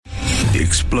The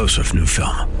explosive new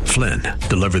film, Flynn,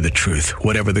 deliver the truth,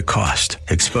 whatever the cost,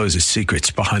 exposes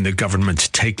secrets behind the government's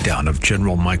takedown of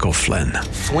General Michael Flynn.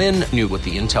 Flynn knew what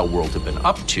the intel world had been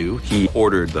up to. He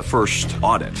ordered the first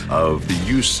audit of the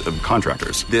use of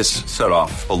contractors. This set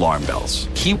off alarm bells.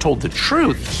 He told the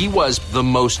truth. He was the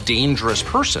most dangerous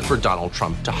person for Donald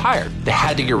Trump to hire. They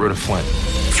had to get rid of Flynn.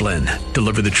 Flynn,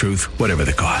 deliver the truth, whatever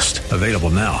the cost. Available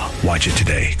now. Watch it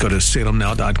today. Go to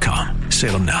salemnow.com.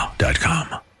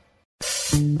 salemnow.com.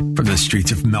 From the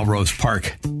streets of Melrose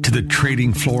Park to the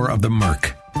trading floor of the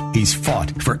Merc, he's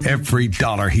fought for every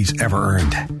dollar he's ever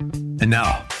earned. And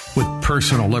now, with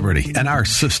personal liberty and our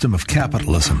system of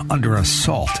capitalism under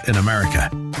assault in America,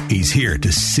 he's here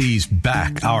to seize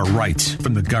back our rights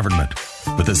from the government.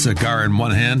 With a cigar in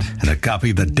one hand and a copy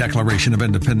of the Declaration of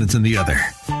Independence in the other,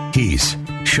 he's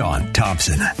Sean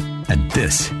Thompson. And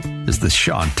this is The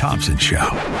Sean Thompson Show.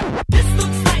 This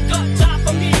looks like a job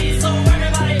for me, so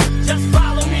everybody just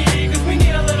follow me, because we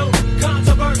need a little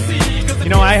controversy. You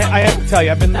know, I have to tell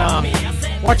you, I've been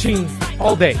watching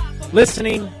all day,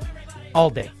 listening all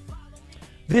day.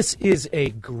 This is a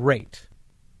great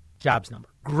jobs number.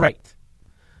 Great.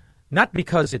 Not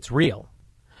because it's real,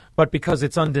 but because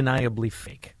it's undeniably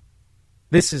fake.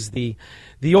 This is the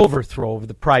overthrow of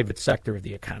the private sector of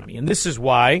the economy. And this is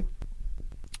why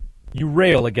you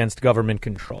rail against government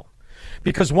control.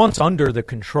 Because once under the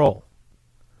control,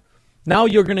 now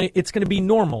it's going to be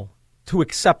normal to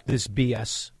accept this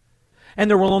BS. And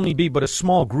there will only be but a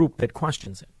small group that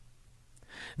questions it.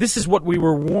 This is what we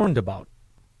were warned about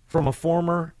from a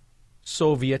former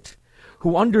Soviet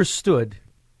who understood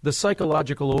the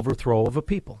psychological overthrow of a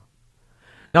people.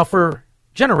 Now, for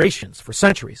generations, for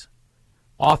centuries,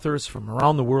 authors from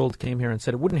around the world came here and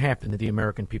said it wouldn't happen to the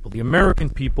American people. The American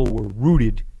people were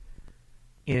rooted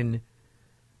in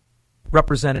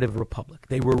representative republic.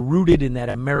 They were rooted in that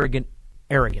American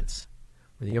arrogance,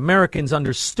 where the Americans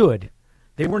understood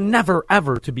they were never,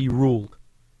 ever to be ruled.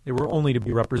 They were only to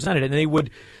be represented. And they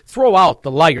would throw out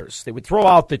the liars. They would throw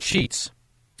out the cheats.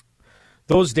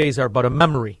 Those days are but a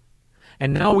memory.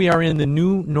 And now we are in the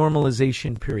new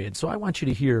normalization period. So I want you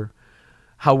to hear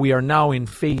how we are now in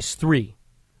phase 3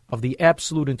 of the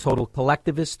absolute and total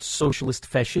collectivist, socialist,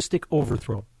 fascistic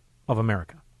overthrow of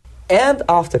America. And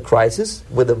after crisis,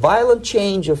 with a violent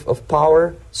change of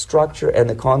power, structure,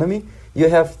 and economy, you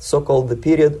have so-called the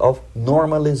period of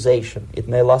normalization. It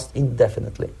may last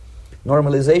indefinitely.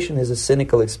 Normalization is a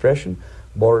cynical expression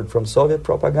borrowed from Soviet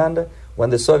propaganda. When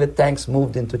the Soviet tanks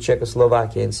moved into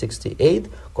Czechoslovakia in 1968,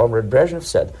 Comrade Brezhnev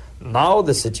said, now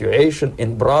the situation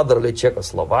in brotherly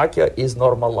Czechoslovakia is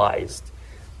normalized.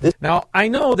 Now, I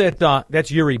know that that's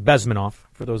Yuri Bezmenov,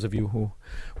 for those of you who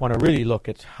want to really look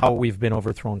at how we've been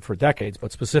overthrown for decades,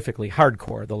 but specifically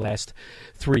hardcore the last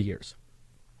 3 years.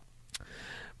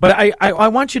 But I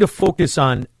want you to focus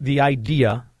on the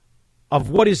idea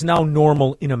of what is now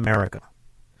normal in America.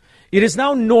 It is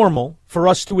now normal for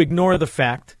us to ignore the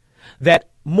fact that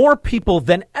more people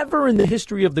than ever in the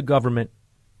history of the government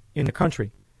in the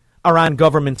country are on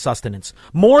government sustenance.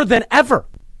 More than ever.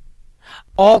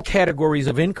 All categories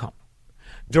of income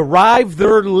derive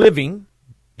their living,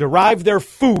 derive their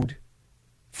food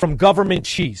from government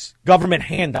cheese, government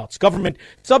handouts, government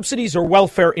subsidies, or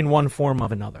welfare in one form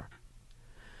or another.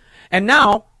 And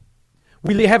now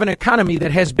we have an economy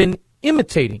that has been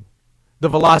imitating the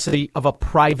velocity of a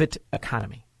private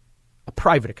economy. A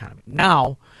private economy.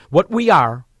 Now, what we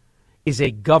are is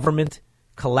a government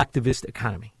collectivist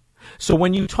economy. So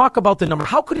when you talk about the number,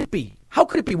 how could it be? How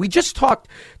could it be? We just talked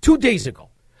 2 days ago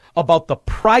about the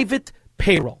private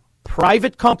payroll,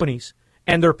 private companies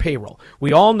and their payroll.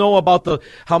 We all know about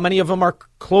how many of them are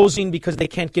closing because they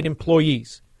can't get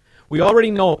employees. We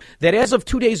already know that as of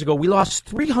 2 days ago, we lost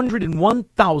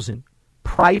 301,000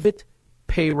 private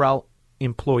payroll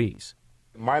employees.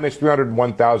 Minus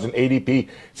 301,000. ADP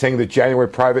saying that January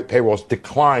private payrolls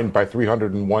declined by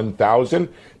 301,000.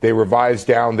 They revised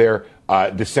down their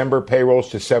December payrolls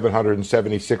to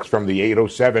 776 from the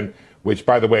 807, which,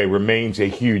 by the way, remains a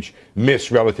huge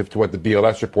miss relative to what the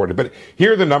BLS reported. But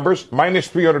here are the numbers. Minus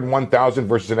 301,000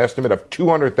 versus an estimate of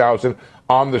 200,000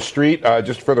 on the street.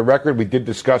 Just for the record, we did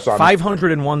discuss on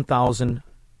 501,000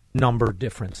 number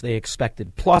difference. They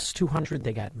expected plus 200.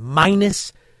 They got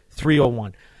minus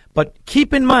 301. But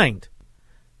keep in mind,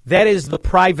 that is the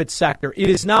private sector. It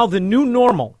is now the new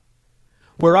normal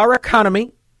where our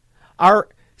economy, our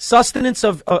sustenance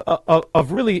of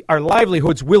really our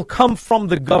livelihoods will come from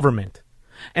the government.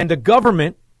 And the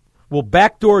government will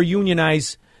backdoor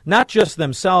unionize not just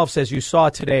themselves, as you saw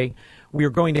today. We are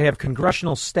going to have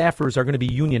congressional staffers are going to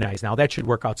be unionized now. That should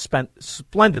work out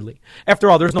splendidly.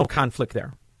 After all, there's no conflict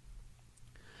there.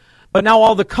 But now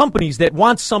all the companies that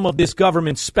want some of this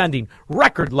government spending,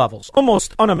 record levels,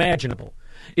 almost unimaginable.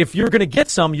 If you're going to get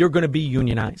some, you're going to be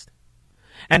unionized.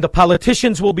 And the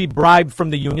politicians will be bribed from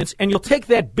the unions. And you'll take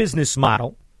that business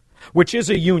model, which is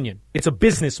a union. It's a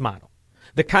business model.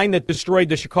 The kind that destroyed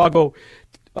the Chicago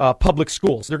public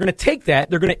schools. They're going to take that.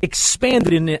 They're going to expand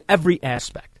it in every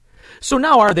aspect. So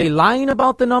now are they lying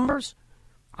about the numbers?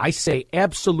 I say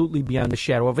absolutely beyond the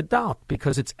shadow of a doubt,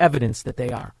 because it's evidence that they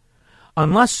are.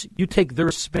 Unless you take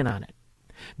their spin on it,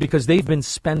 because they've been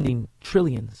spending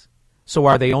trillions. So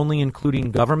are they only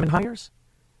including government hires?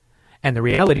 And the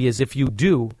reality is, if you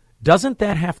do, doesn't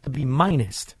that have to be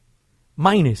minused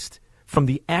from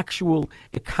the actual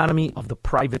economy of the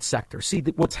private sector? See,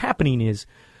 what's happening is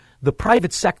the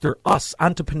private sector, us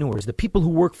entrepreneurs, the people who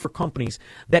work for companies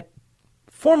that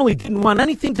formerly didn't want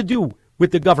anything to do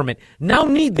with the government, now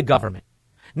need the government,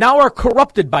 now are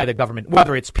corrupted by the government,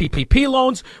 whether it's PPP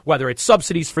loans, whether it's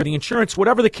subsidies for the insurance,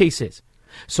 whatever the case is.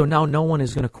 So now no one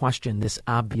is going to question this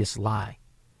obvious lie.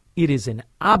 It is an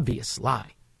obvious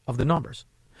lie of the numbers.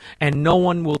 And no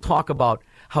one will talk about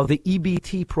how the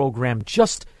EBT program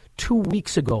just 2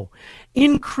 weeks ago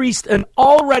increased an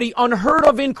already unheard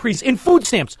of increase in food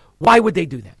stamps. Why would they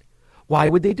do that? Why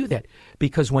would they do that?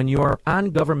 Because when you're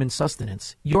on government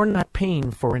sustenance, you're not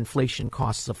paying for inflation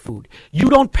costs of food. You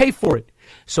don't pay for it.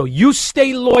 So you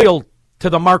stay loyal to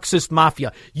the Marxist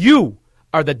mafia. You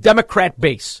are the Democrat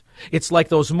base. It's like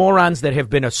those morons that have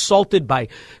been assaulted by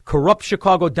corrupt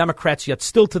Chicago Democrats, yet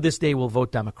still to this day will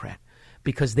vote Democrat,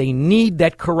 because they need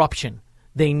that corruption.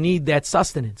 They need that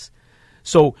sustenance.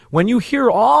 So when you hear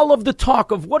all of the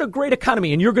talk of what a great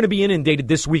economy, and you're going to be inundated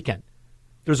this weekend,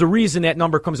 there's a reason that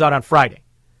number comes out on Friday.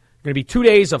 Going to be 2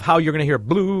 days of how you're going to hear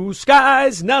blue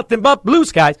skies, nothing but blue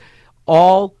skies,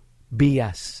 all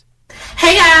BS.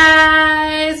 Hey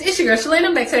guys, it's your girl Shalane.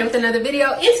 I'm back today with another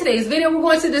video. In today's video, we're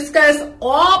going to discuss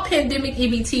all pandemic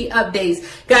EBT updates.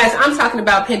 Guys, I'm talking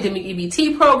about pandemic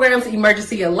EBT programs,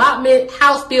 emergency allotment,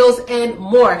 house bills, and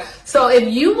more. So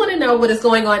if you want to know what is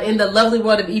going on in the lovely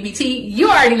world of EBT, you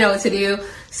already know what to do.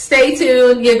 Stay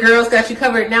tuned. Your girl's got you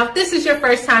covered. Now, if this is your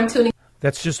first time tuning.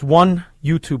 That's just one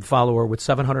YouTube follower with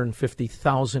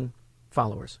 750,000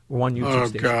 followers. One YouTube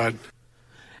station. Oh, God.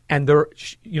 And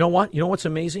you know what? You know what's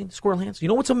amazing, Squirrel Hands? You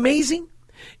know what's amazing?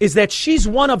 Is that she's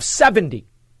one of 70.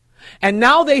 And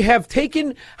now they have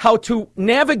taken how to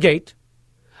navigate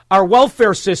our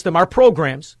welfare system, our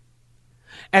programs.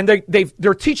 And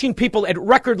they're teaching people at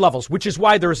record levels, which is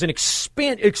why there's an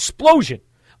explosion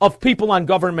of people on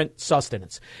government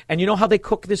sustenance. And you know how they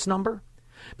cook this number?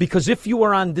 Because if you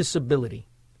are on disability,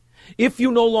 if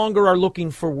you no longer are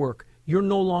looking for work, you're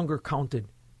no longer counted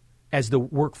as the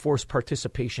workforce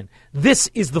participation. This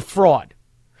is the fraud.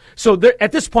 So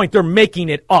at this point, they're making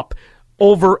it up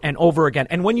over and over again.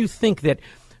 And when you think that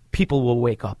people will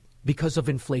wake up because of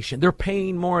inflation, they're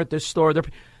paying more at the store.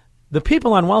 The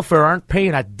people on welfare aren't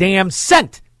paying a damn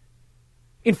cent.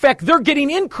 In fact, they're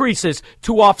getting increases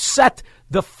to offset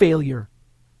the failure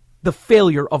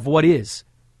of what is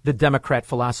the Democrat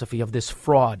philosophy of this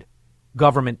fraud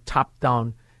government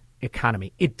top-down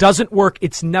economy. It doesn't work.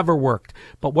 It's never worked.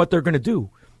 But what they're going to do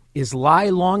is lie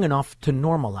long enough to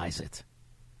normalize it.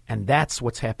 And that's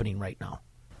what's happening right now.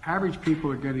 Average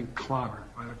people are getting clobbered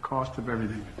by the cost of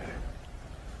everything today.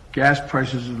 Gas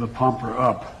prices at the pump are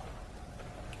up.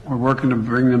 We're working to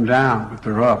bring them down, but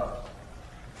they're up.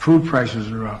 Food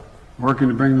prices are up. Working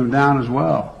to bring them down as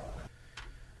well.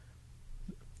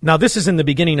 Now, this is in the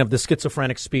beginning of the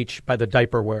schizophrenic speech by the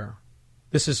diaper wearer.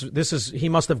 This is he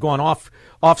must have gone off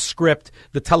script.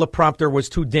 The teleprompter was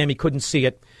too dim. He couldn't see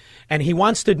it. And he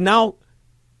wants to now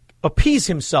appease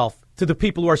himself to the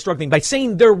people who are struggling by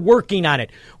saying they're working on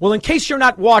it. Well, in case you're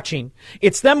not watching,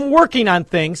 it's them working on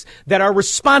things that are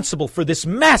responsible for this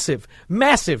massive,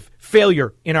 massive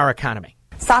failure in our economy.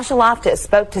 Sasha Loftus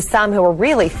spoke to some who are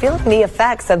really feeling the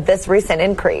effects of this recent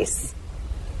increase.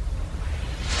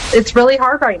 It's really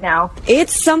hard right now.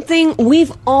 It's something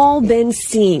we've all been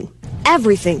seeing.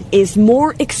 Everything is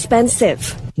more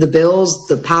expensive. The bills,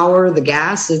 the power, the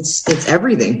gas, it's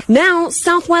everything. Now,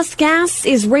 Southwest Gas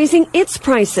is raising its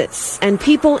prices, and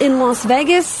people in Las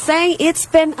Vegas say it's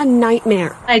been a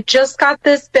nightmare. I just got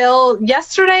this bill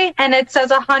yesterday, and it says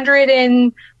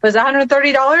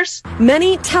 $130.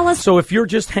 Many tell us. So if you're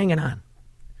just hanging on,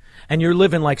 and you're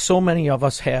living like so many of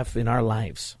us have in our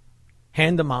lives,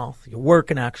 hand to mouth, you're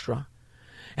working extra,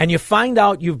 and you find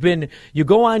out you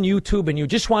go on YouTube and you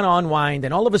just want to unwind,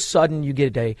 and all of a sudden you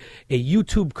get a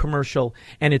YouTube commercial,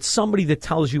 and it's somebody that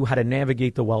tells you how to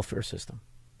navigate the welfare system.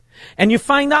 And you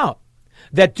find out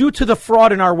that due to the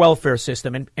fraud in our welfare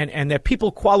system and that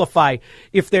people qualify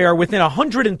if they are within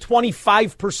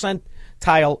 125%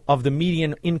 percentile of the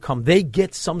median income, they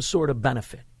get some sort of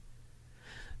benefit.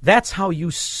 That's how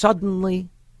you suddenly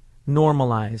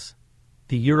normalize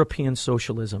the European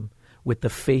socialism with the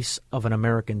face of an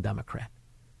American Democrat.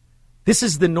 This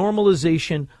is the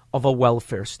normalization of a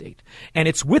welfare state. And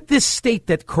it's with this state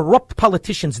that corrupt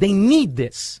politicians, they need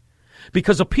this.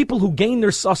 Because of people who gain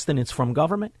their sustenance from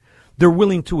government, they're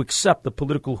willing to accept the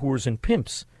political whores and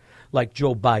pimps like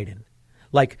Joe Biden,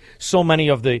 like so many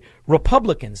of the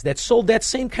Republicans that sold that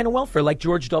same kind of welfare like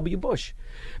George W. Bush.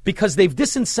 Because they've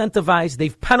disincentivized,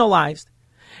 they've penalized,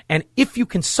 and if you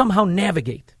can somehow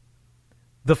navigate,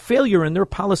 the failure in their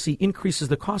policy increases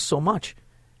the cost so much,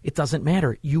 it doesn't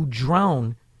matter. You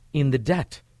drown in the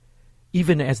debt,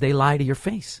 even as they lie to your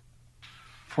face.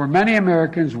 For many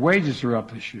Americans, wages are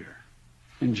up this year.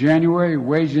 In January,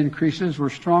 wage increases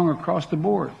were strong across the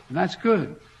board, and that's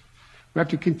good. We have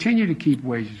to continue to keep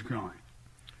wages growing,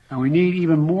 and we need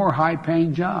even more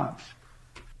high-paying jobs.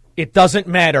 It doesn't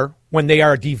matter when they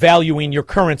are devaluing your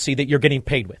currency that you're getting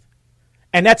paid with.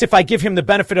 And that's if I give him the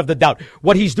benefit of the doubt.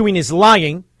 What he's doing is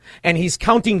lying, and he's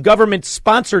counting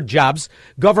government-sponsored jobs,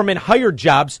 government-hired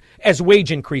jobs as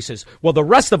wage increases. Well, the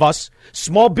rest of us,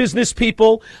 small business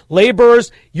people,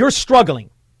 laborers, you're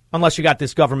struggling unless you got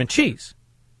this government cheese.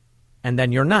 And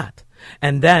then you're not.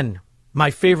 And then,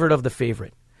 my favorite of the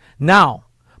favorite, now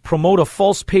promote a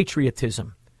false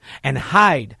patriotism and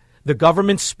hide the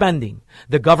government spending,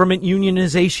 the government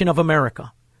unionization of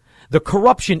America, the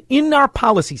corruption in our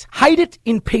policies, hide it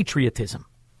in patriotism.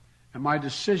 And my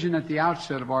decision at the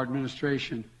outset of our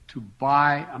administration to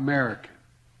buy American.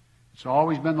 It's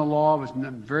always been the law, it was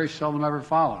very seldom ever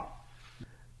followed.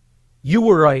 You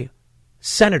were a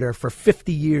senator for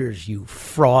 50 years, you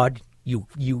fraud,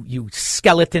 you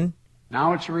skeleton.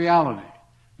 Now it's a reality,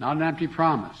 not an empty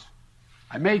promise.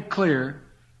 I made clear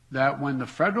that when the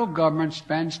federal government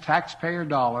spends taxpayer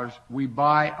dollars, we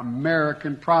buy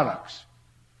American products.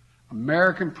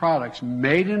 American products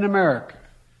made in America,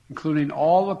 including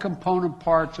all the component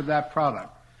parts of that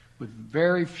product, with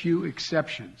very few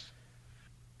exceptions.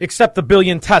 Except the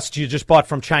billion tests you just bought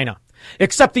from China.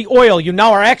 Except the oil you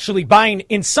now are actually buying,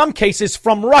 in some cases,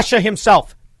 from Russia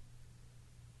himself.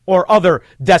 Or other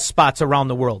despots around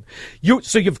the world.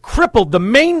 So you've crippled the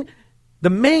main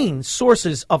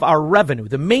sources of our revenue,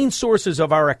 the main sources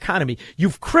of our economy.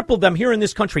 You've crippled them here in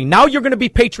this country. Now you're going to be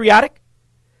patriotic?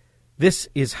 This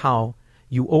is how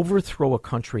you overthrow a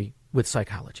country with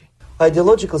psychology.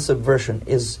 Ideological subversion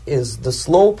is the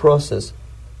slow process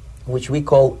which we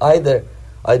call either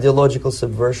ideological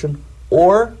subversion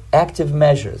or active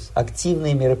measures,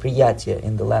 активные мероприятия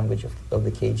in the language of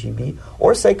the KGB,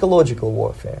 or psychological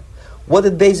warfare. What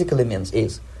it basically means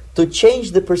is to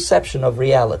change the perception of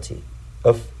reality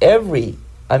of every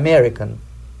American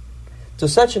to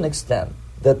such an extent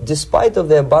that despite of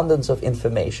the abundance of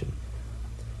information,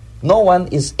 no one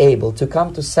is able to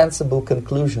come to sensible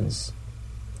conclusions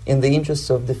in the interests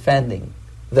of defending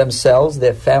themselves,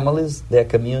 their families, their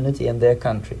community, and their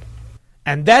country.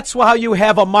 And that's why you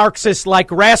have a Marxist like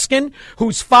Raskin,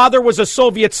 whose father was a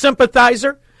Soviet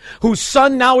sympathizer, whose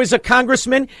son now is a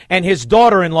congressman, and his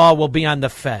daughter-in-law will be on the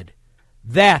Fed.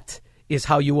 That is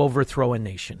how you overthrow a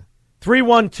nation.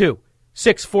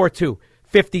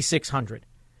 312-642-5600.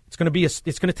 It's going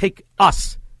to take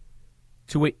us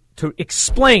to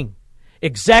explain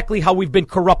exactly how we've been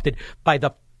corrupted by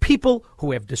the people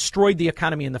who have destroyed the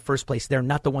economy in the first place. They're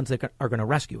not the ones that are going to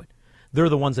rescue it. They're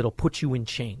the ones that'll put you in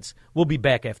chains. We'll be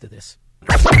back after this.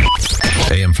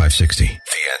 AM 560. The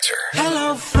Answer.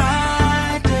 Hello,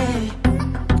 Friday.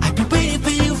 I've been waiting for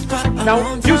you for a Now,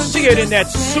 long you time. see it in that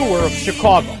sewer of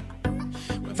Chicago.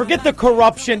 Forget the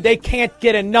corruption. They can't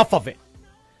get enough of it.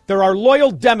 There are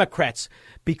loyal Democrats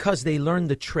because they learned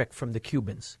the trick from the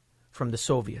Cubans, from the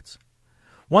Soviets.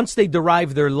 Once they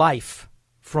derive their life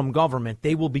from government,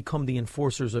 they will become the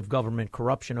enforcers of government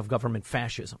corruption, of government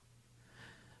fascism.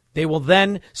 They will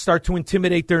then start to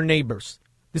intimidate their neighbors.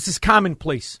 This is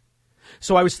commonplace.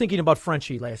 So I was thinking about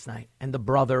Frenchie last night and the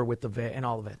brother with the and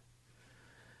all of it.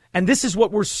 And this is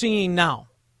what we're seeing now.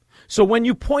 So when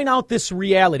you point out this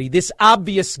reality, this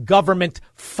obvious government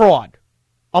fraud,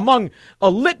 among a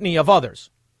litany of others,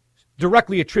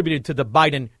 directly attributed to the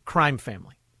Biden crime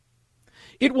family,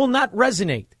 it will not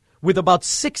resonate with about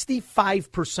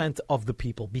 65% of the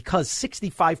people, because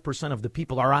 65% of the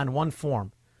people are on one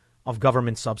form of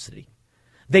government subsidy.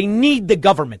 They need the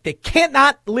government. They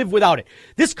cannot live without it.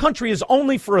 This country is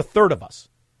only for a third of us.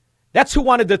 That's who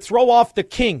wanted to throw off the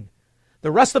king.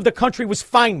 The rest of the country was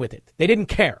fine with it. They didn't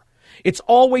care. It's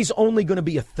always only going to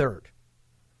be a third.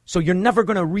 So you're never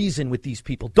going to reason with these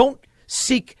people. Don't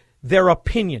seek their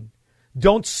opinion.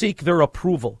 Don't seek their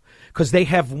approval, because they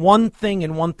have one thing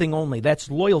and one thing only. That's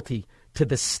loyalty to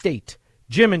the state.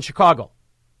 Jim in Chicago.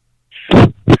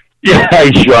 Yeah,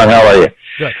 hi, Sean. How are you?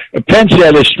 Good. Pence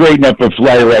had to straighten up a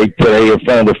fly right today in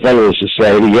front of the Federalist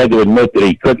Society. He had to admit that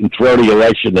he couldn't throw the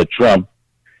election to Trump.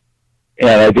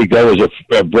 And I think that was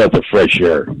a breath of fresh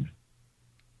air.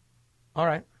 All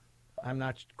right. I'm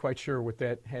not quite sure what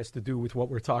that has to do with what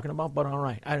we're talking about, but all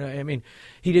right. I mean,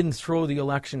 he didn't throw the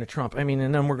election to Trump. I mean,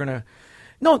 and then we're going to...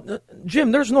 No,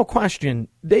 Jim, there's no question.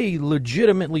 They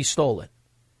legitimately stole it.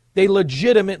 They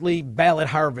legitimately ballot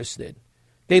harvested.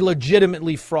 They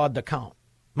legitimately fraud the count.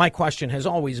 My question has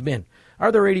always been,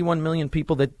 are there 81 million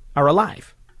people that are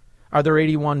alive? Are there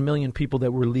 81 million people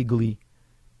that were legally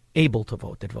able to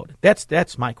vote that voted?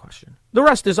 That's my question. The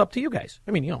rest is up to you guys.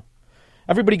 I mean,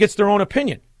 everybody gets their own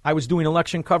opinion. I was doing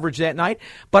election coverage that night,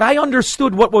 but I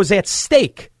understood what was at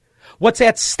stake. What's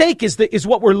at stake is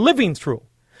what we're living through.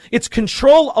 It's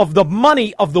control of the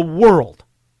money of the world.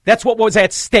 That's what was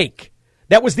at stake.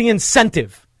 That was the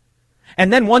incentive.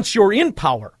 And then once you're in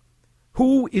power,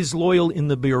 who is loyal in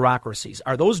the bureaucracies?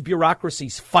 Are those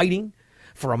bureaucracies fighting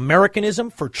for Americanism,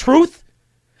 for truth?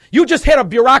 You just had a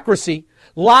bureaucracy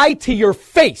lie to your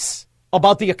face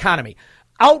about the economy.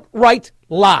 Outright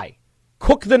lie.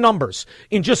 Cook the numbers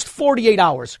in just 48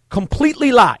 hours.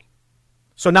 Completely lie.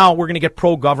 So now we're going to get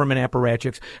pro-government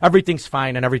apparatchiks. Everything's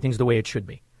fine and everything's the way it should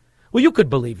be. Well, you could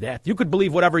believe that. You could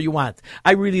believe whatever you want.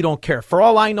 I really don't care. For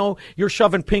all I know, you're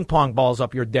shoving ping pong balls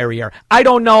up your derriere. I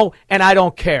don't know, and I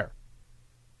don't care.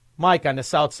 Mike on the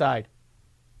south side.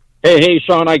 Hey,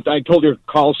 Sean, I told your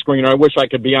call screener I wish I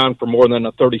could be on for more than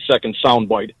a 30-second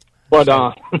soundbite. But,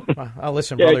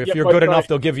 listen, brother, if you're good enough,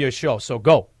 they'll give you a show, so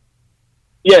go.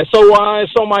 Yeah, so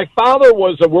my father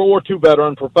was a World War II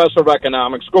veteran, professor of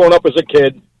economics. Growing up as a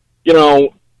kid,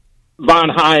 von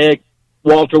Hayek,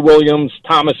 Walter Williams,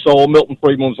 Thomas Sowell, Milton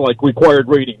Friedman was like required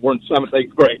reading. We're in 7th,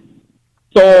 8th grade.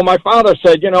 So my father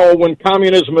said, when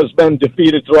communism has been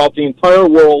defeated throughout the entire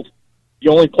world, the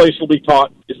only place it'll be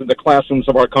taught is in the classrooms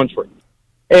of our country.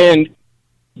 And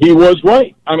he was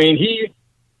right. I mean,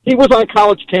 he was on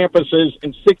college campuses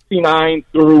in 69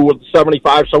 through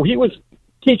 75, so he was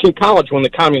teaching college when the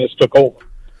communists took over.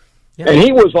 Yeah. And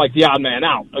he was like the odd man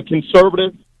out, a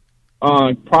conservative,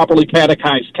 properly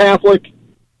catechized Catholic,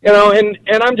 and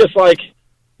I'm just like,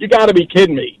 you got to be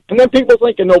kidding me. And then people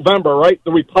think in November, right,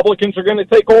 the Republicans are going to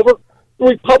take over. The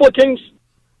Republicans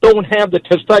don't have the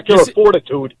testicular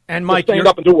fortitude and Mike, to stand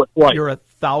up and do what's right. You're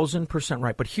 1,000%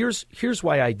 right. But here's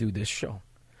why I do this show.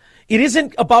 It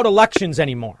isn't about elections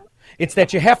anymore. It's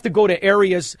that you have to go to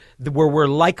areas where we're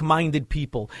like-minded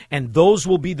people, and those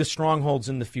will be the strongholds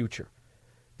in the future.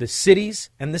 The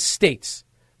cities and the states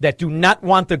that do not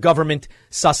want the government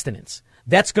sustenance.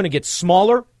 That's going to get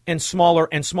smaller and smaller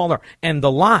and smaller, and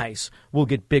the lies will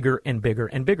get bigger and bigger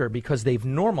and bigger because they've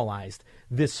normalized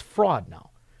this fraud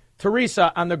now.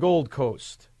 Teresa on the Gold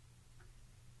Coast.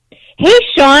 Hey,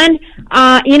 Sean.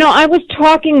 I was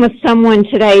talking with someone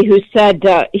today who said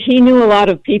he knew a lot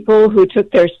of people who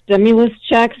took their stimulus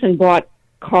checks and bought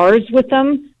cars with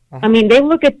them. I mean, they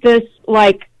look at this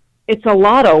like it's a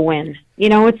lotto win.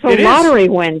 It's a lottery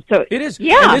win. So it is.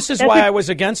 Yeah. And this is why I was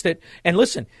against it. And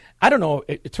listen, I don't know,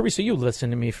 Teresa, you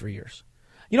listened to me for years.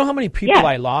 You know how many people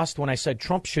I lost when I said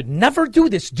Trump should never do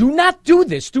this? Do not do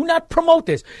this. Do not promote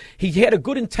this. He had a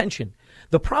good intention.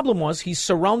 The problem was he's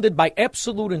surrounded by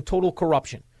absolute and total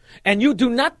corruption. And you do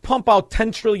not pump out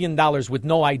 $10 trillion with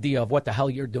no idea of what the hell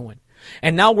you're doing.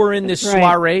 And now we're in this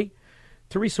soiree.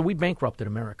 Teresa, we bankrupted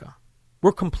America.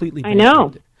 We're completely bankrupted. I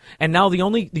know. And now the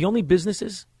only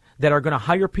businesses that are going to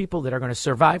hire people that are going to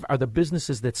survive are the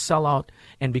businesses that sell out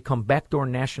and become backdoor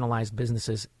nationalized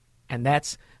businesses. And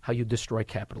that's how you destroy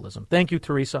capitalism. Thank you,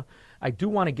 Teresa. I do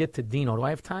want to get to Dino. Do I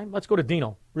have time? Let's go to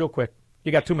Dino real quick.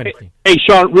 You got 2 minutes. Hey,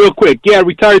 Sean, real quick. Yeah,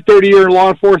 retired 30-year in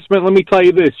law enforcement. Let me tell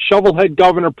you this. Shovelhead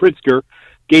Governor Pritzker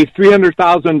gave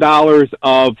 $300,000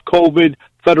 of COVID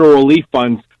federal relief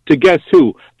funds to guess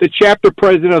who? The chapter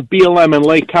president of BLM in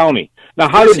Lake County. Now,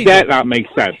 how does that not make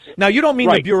sense? Now, you don't mean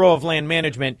the Bureau of Land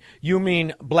Management. You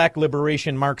mean Black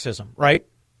Liberation Marxism, right?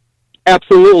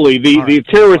 Absolutely. The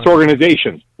terrorist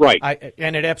organization. Right.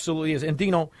 And it absolutely is. And,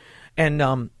 Dino, and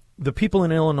the people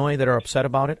in Illinois that are upset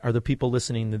about it are the people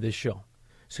listening to this show.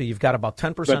 So you've got about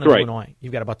 10% of Illinois.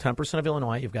 You've got about 10% of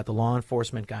Illinois. You've got the law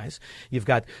enforcement guys. You've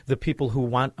got the people who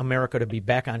want America to be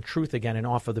back on truth again and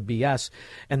off of the BS.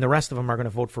 And the rest of them are going to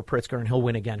vote for Pritzker, and he'll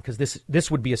win again because this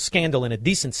would be a scandal in a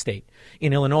decent state.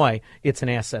 In Illinois, it's an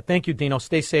asset. Thank you, Dino.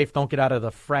 Stay safe. Don't get out of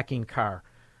the fracking car.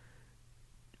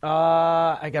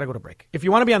 I got to go to break. If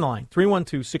you want to be on the line,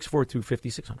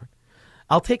 312-642-5600.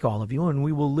 I'll take all of you, and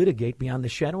we will litigate beyond the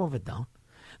shadow of a doubt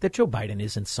that Joe Biden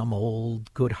isn't some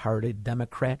old, good-hearted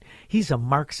Democrat. He's a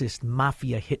Marxist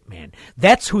mafia hitman.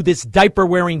 That's who this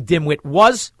diaper-wearing dimwit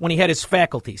was when he had his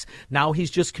faculties. Now he's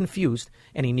just confused,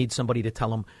 and he needs somebody to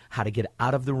tell him how to get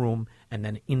out of the room and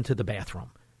then into the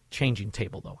bathroom. Changing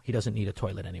table, though. He doesn't need a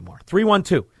toilet anymore.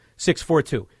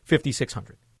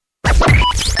 312-642-5600.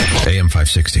 AM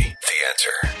 560. The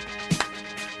Answer.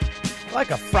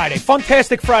 Like a Friday.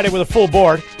 Fantastic Friday with a full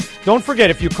board. Don't forget,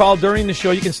 if you call during the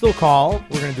show, you can still call.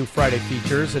 We're going to do Friday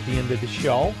features at the end of the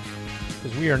show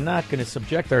because we are not going to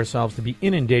subject ourselves to be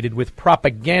inundated with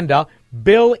propaganda.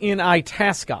 Bill in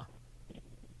Itasca.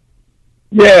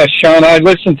 Yeah, Sean, I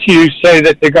listened to you say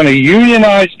that they're going to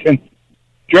unionize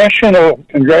congressional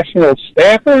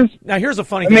staffers. Now, here's a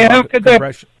funny thing about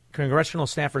congressional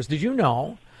staffers. Did you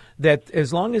know that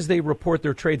as long as they report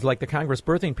their trades like the Congress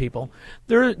birthing people,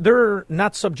 they're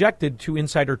not subjected to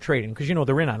insider trading because,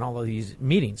 they're in on all of these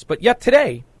meetings. But yet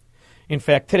today,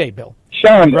 Bill.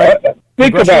 Sean,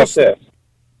 think about this.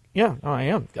 Yeah, I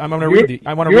am. I want to read you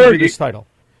this title.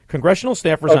 Congressional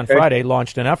staffers on Friday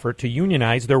launched an effort to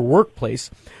unionize their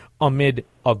workplace amid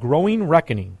a growing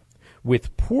reckoning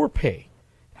with poor pay,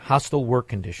 hostile work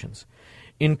conditions,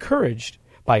 encouraged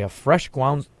by a fresh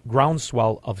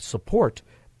groundswell of support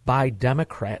by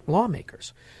Democrat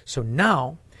lawmakers. So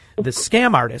now the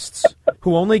scam artists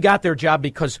who only got their job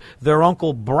because their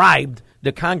uncle bribed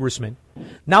the congressman,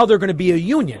 now they're going to be a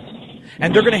union.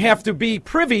 And they're going to have to be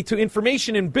privy to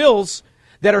information and bills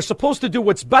that are supposed to do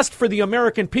what's best for the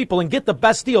American people and get the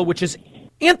best deal, which is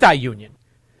anti-union.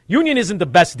 Union isn't the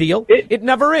best deal. It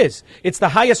never is. It's the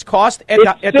highest cost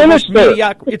at the most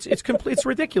mediocre. It's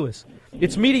ridiculous.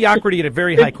 It's mediocrity at a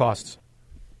very high costs.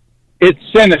 It's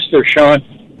sinister,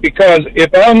 Sean. Because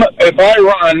if I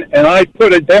run and I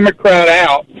put a Democrat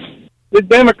out, the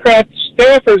Democrat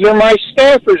staffers are my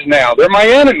staffers now. They're my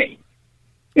enemy.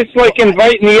 It's like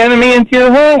inviting the enemy into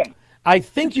your home. I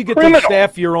think you get to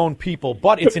staff your own people,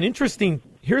 but it's an interesting.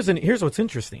 Here's what's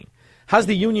interesting. How's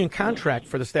the union contract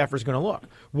for the staffers going to look?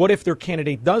 What if their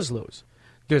candidate does lose?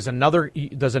 Does another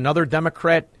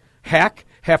Democrat hack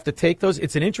have to take those?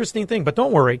 It's an interesting thing, but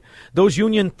don't worry. Those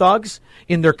union thugs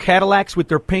in their Cadillacs with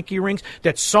their pinky rings,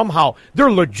 that somehow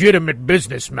they're legitimate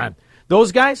businessmen.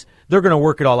 Those guys, they're going to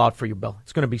work it all out for you, Bill.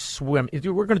 It's going to be swim.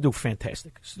 We're going to do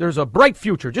fantastic. There's a bright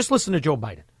future. Just listen to Joe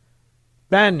Biden.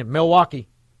 Ben, Milwaukee.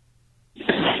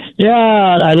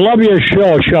 Yeah, I love your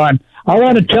show, Sean. I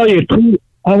want to tell you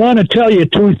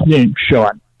two things,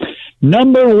 Sean.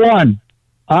 Number one,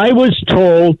 I was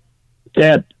told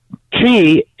that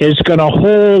she is going to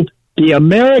hold the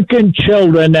American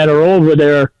children that are over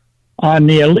there in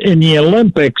the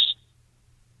Olympics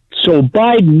so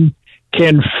Biden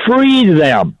can free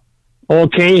them,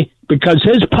 okay? Because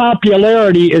his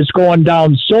popularity is going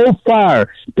down so far.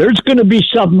 There's going to be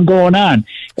something going on.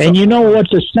 And you know what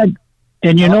the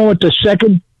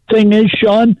second thing is,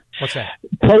 Sean? What's that?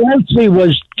 Pelosi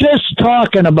was just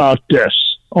talking about this,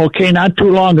 okay, not too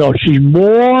long ago. She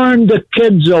warned the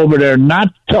kids over there not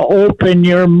to open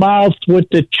your mouth with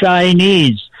the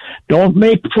Chinese. Don't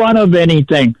make fun of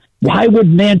anything. Why would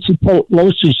Nancy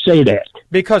Pelosi say that?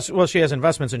 Because, well, she has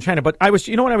investments in China. But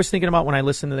you know what I was thinking about when I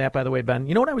listened to that, by the way, Ben?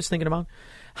 You know what I was thinking about?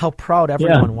 How proud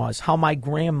everyone was. How my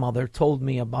grandmother told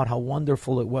me about how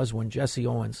wonderful it was when Jesse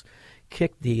Owens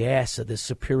kicked the ass of the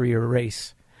superior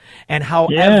race. And how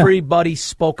everybody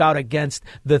spoke out against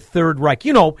the Third Reich.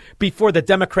 Before the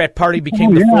Democrat Party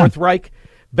became the Fourth Reich.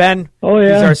 Ben,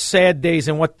 these are sad days.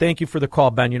 And thank you for the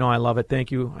call, Ben. I love it. Thank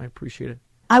you. I appreciate it.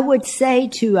 I would say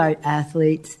to our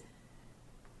athletes,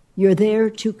 you're there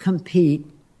to compete.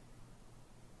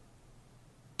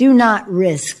 Do not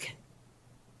risk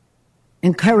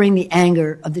incurring the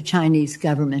anger of the Chinese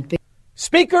government.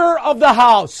 Speaker of the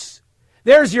House.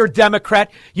 There's your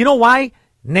Democrat. You know why,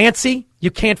 Nancy, you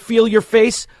can't feel your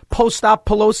face post-op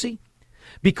Pelosi?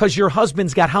 Because your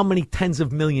husband's got how many tens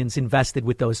of millions invested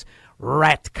with those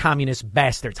rat communist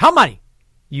bastards? How many?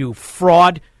 You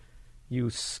fraud.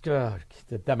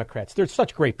 The Democrats. They're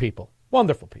such great people.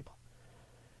 Wonderful people.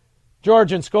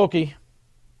 George and Skokie.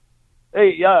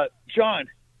 Hey, Sean.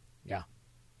 Yeah.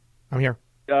 I'm here.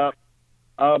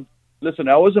 Listen,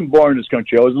 I wasn't born in this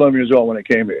country. I was 11 years old when I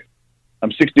came here.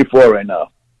 I'm 64 right now.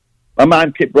 My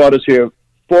mom brought us here,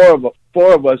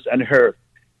 four of us and her,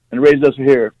 and raised us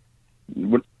here.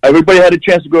 Everybody had a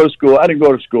chance to go to school. I didn't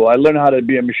go to school. I learned how to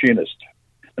be a machinist.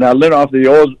 And I learned off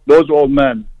those old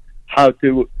men how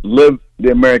to live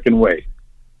the American way.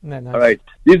 Nice. All right.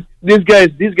 These guys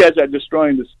are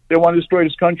destroying this. They want to destroy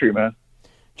this country, man.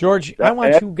 George, I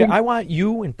want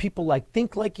you and people like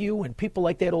think like you and people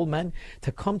like that old man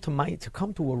to come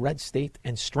to a red state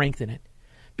and strengthen it,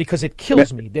 because it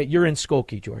kills me that you're in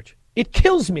Skokie, George. It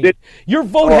kills me. Your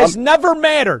vote has never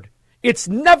mattered. It's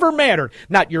never mattered.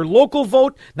 Not your local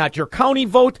vote, not your county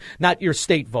vote, not your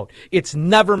state vote. It's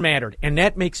never mattered. And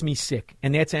that makes me sick.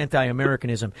 And that's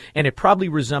anti-Americanism. And it probably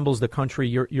resembles the country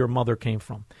your mother came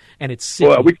from. And it's sick.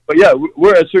 Well,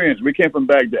 we're Assyrians. We came from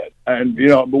Baghdad. And,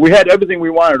 but we had everything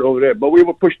we wanted over there. But we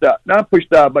were pushed out. Not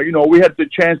pushed out, but, we had the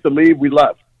chance to leave. We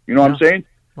left. You know what I'm saying?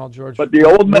 Well, George, but the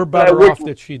old we're better off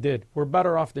that she did. We're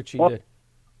better off that she did.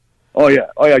 Oh,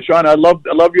 yeah. Sean, I love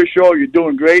your show. You're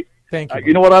doing great. Thank you.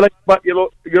 You know what I like about you?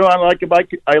 What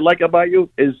I like about you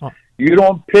is you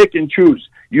don't pick and choose.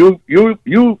 You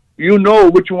know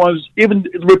which ones, even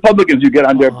the Republicans, you get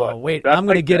on their butt. Wait, I'm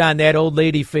going to get on that old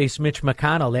lady face, Mitch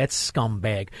McConnell, that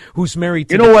scumbag who's married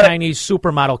to the Chinese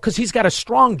supermodel, because he's got a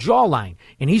strong jawline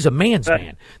and he's a man's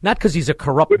man, not because he's a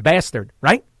corrupt bastard,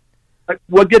 right?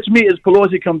 What gets me is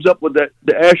Pelosi comes up with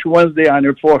the Ash Wednesday on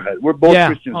her forehead. We're both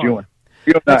Christians, you and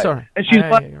That's I. all right. And she's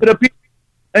lying to the people.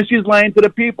 And she's lying to the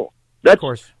people. Of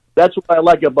course. That's what I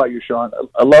like about you, Sean.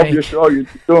 I love your show. You're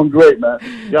doing great, man.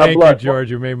 God bless. Thank you, George.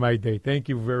 You made my day. Thank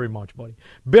you very much, buddy.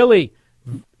 Billy,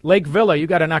 Lake Villa, you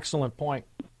got an excellent point.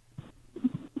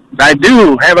 I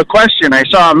do have a question. I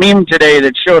saw a meme today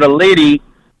that showed a lady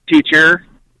teacher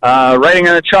writing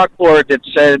on a chalkboard that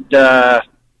said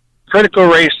critical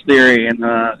race theory. And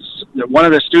one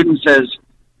of the students says,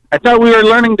 I thought we were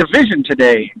learning division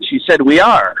today. And she said, we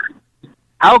are.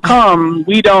 How come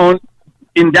we don't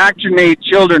indoctrinate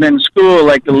children in school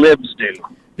like the libs do?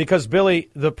 Because, Billy,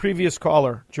 the previous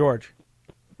caller, George,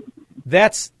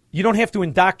 you don't have to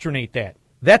indoctrinate that.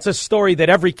 That's a story that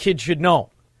every kid should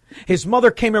know. His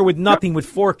mother came here with nothing, with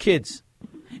 4 kids.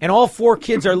 And all 4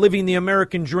 kids are living the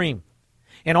American dream.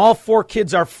 And all 4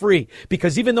 kids are free.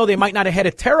 Because even though they might not have had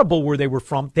it terrible where they were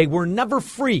from, they were never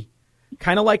free.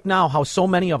 Kind of like now, how so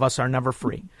many of us are never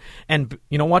free. And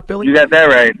you know what, Billy? You got that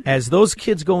right. As those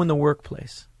kids go in the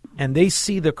workplace, and they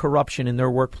see the corruption in their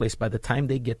workplace by the time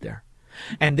they get there,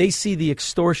 and they see the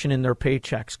extortion in their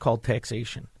paychecks called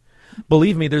taxation,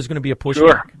 believe me, there's going to be a pushback.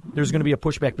 Sure. There's going to be a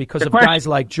pushback because of guys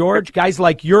like George, guys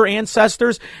like your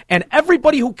ancestors, and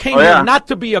everybody who came here not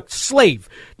to be a slave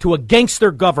to a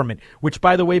gangster government, which,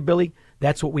 by the way, Billy,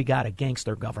 that's what we got, a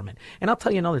gangster government. And I'll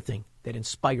tell you another thing that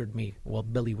inspired me while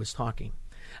Billy was talking.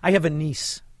 I have a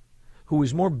niece who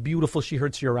is more beautiful. She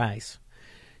hurts your eyes.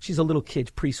 She's a little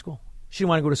kid, preschool. She didn't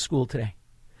want to go to school today.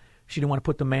 She didn't want to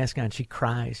put the mask on. She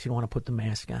cries. She didn't want to put the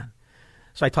mask on.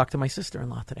 So I talked to my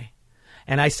sister-in-law today.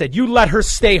 And I said, you let her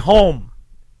stay home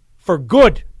for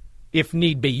good, if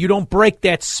need be. You don't break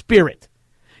that spirit.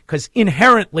 Because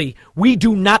inherently, we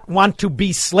do not want to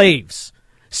be slaves.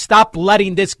 Stop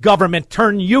letting this government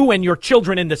turn you and your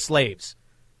children into slaves.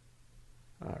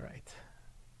 All right.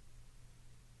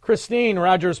 Christine,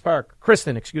 Rogers Park.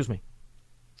 Kristen, excuse me.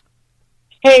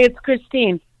 Hey, it's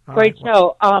Christine. Great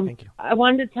show. Thank you. I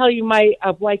wanted to tell you my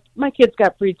kids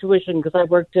got free tuition because I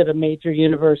worked at a major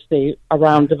university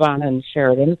around Devon and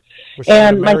Sheridan.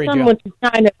 And my son went to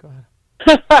China.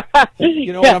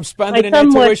 You know what I'm spending in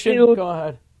that tuition? Go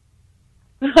ahead.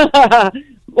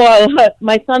 Well,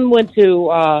 my son went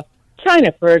to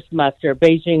China for a semester,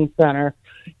 Beijing Center.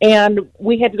 And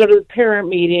we had to go to the parent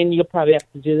meeting. You'll probably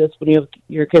have to do this when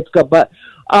your kids go. But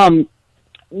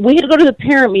we had to go to the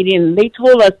parent meeting, and they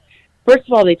told us, first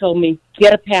of all, they told me,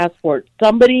 get a passport.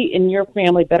 Somebody in your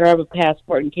family better have a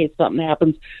passport in case something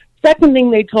happens. Second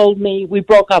thing they told me, we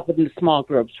broke up into small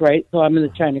groups, right? So I'm in the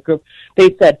China group.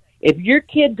 They said, if your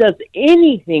kid does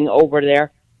anything over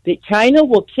there, that China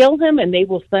will kill him, and they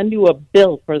will send you a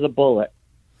bill for the bullet.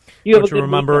 Don't you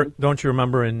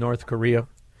remember in North Korea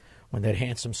when that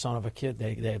handsome son of a kid,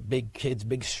 that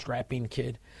big strapping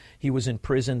kid, he was in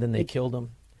prison, then they killed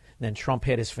him. Then Trump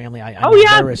had his family. I'm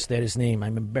embarrassed that his name.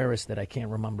 I'm embarrassed that I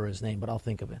can't remember his name, but I'll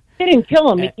think of it. They didn't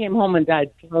kill him. He came home and died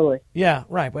slowly. Yeah,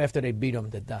 right. But after they beat him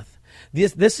to death.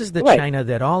 This is the China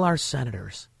that all our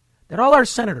senators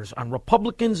on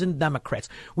Republicans and Democrats.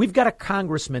 We've got a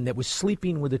congressman that was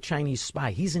sleeping with a Chinese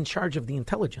spy. He's in charge of the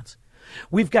intelligence.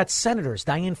 We've got senators,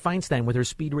 Dianne Feinstein with her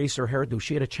speed racer hairdo.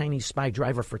 She had a Chinese spy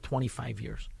driver for 25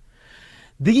 years.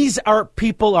 These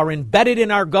people are embedded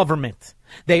in our government.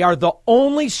 They are the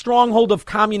only stronghold of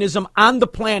communism on the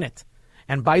planet.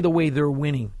 And by the way, they're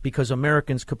winning because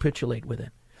Americans capitulate with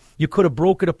it. You could have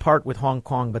broke it apart with Hong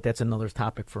Kong, but that's another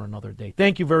topic for another day.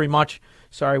 Thank you very much.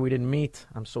 Sorry we didn't meet.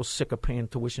 I'm so sick of paying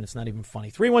tuition. It's not even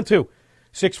funny.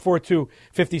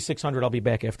 312-642-5600. I'll be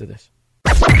back after this.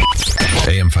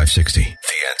 AM 560. The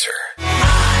Answer.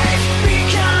 I've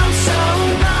become so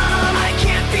numb, I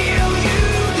can't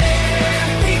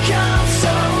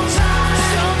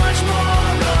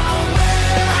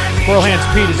Pearl Hands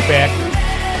Pete is back.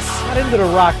 Not into the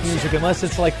rock music unless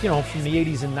it's like, from the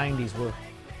 80s and 90s where we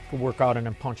could work out and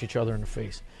then punch each other in the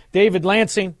face. David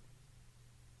Lansing.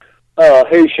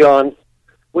 Hey, Sean.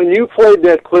 When you played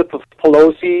that clip of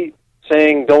Pelosi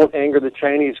saying, "Don't anger the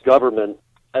Chinese government,"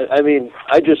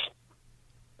 I just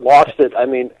lost it.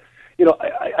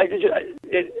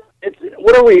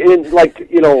 What are we in?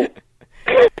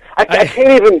 I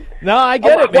can't even. No, I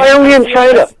get it. Why are we in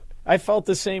China? I felt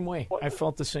the same way. It's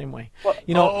like,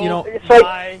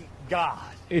 my God.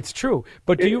 It's true.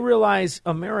 But do you realize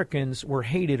Americans were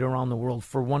hated around the world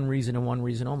for one reason and one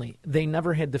reason only? They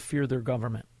never had to fear their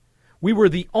government. We were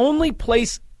the only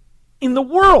place in the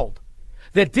world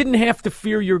that didn't have to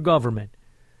fear your government.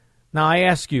 Now, I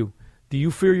ask you, do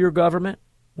you fear your government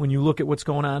when you look at what's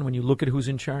going on, when you look at who's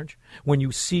in charge, when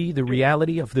you see the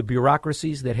reality of the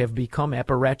bureaucracies that have become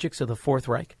apparatchiks of the Fourth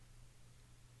Reich?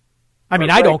 I mean,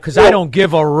 I don't, because I don't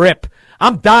give a rip.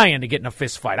 I'm dying to get in a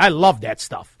fist fight. I love that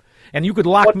stuff. And you could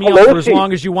lock me up for as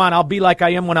long as you want. I'll be like I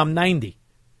am when I'm 90.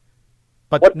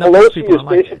 But what Pelosi is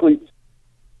basically,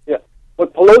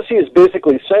 what Pelosi is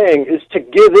basically saying is to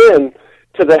give in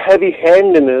to the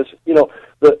heavy-handedness,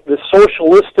 the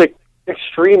socialistic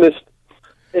extremist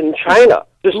in China.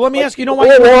 Just let me ask you, why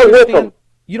you don't understand?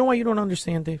 You know why you don't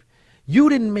understand, Dave? You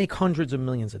didn't make hundreds of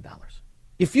millions of dollars.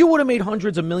 If you would have made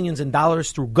hundreds of millions of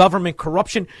dollars through government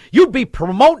corruption, you'd be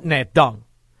promoting that dung.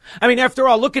 I mean, after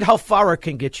all, look at how far it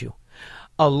can get you.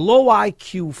 A low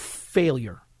IQ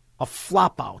failure, a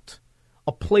flop out,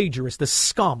 a plagiarist, a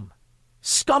scum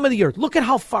of the earth. Look at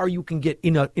how far you can get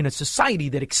in a society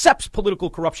that accepts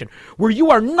political corruption, where you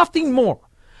are nothing more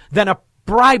than a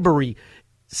bribery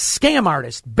scam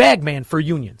artist, bagman for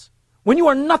unions. When you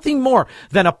are nothing more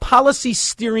than a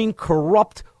policy-steering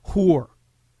corrupt whore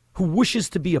who wishes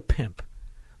to be a pimp.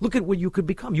 Look at what you could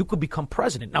become. You could become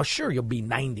president. Now, sure, you'll be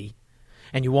 90,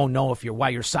 and you won't know why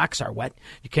your socks are wet.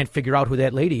 You can't figure out who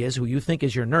that lady is, who you think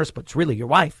is your nurse, but it's really your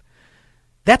wife.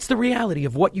 That's the reality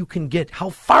of what you can get, how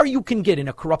far you can get in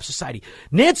a corrupt society.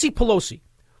 Nancy Pelosi,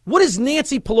 what is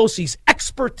Nancy Pelosi's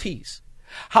expertise?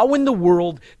 How in the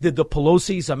world did the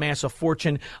Pelosi's amass a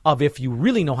fortune of, if you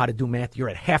really know how to do math, you're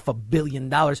at $500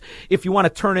 million. If you want to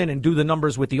turn in and do the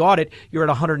numbers with the audit, you're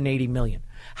at $180 million.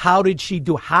 How did she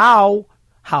do? How?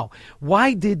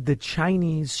 Why did the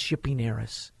Chinese shipping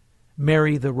heiress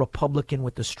marry the Republican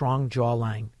with the strong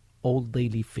jawline, old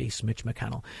lady face Mitch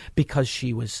McConnell? Because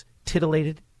she was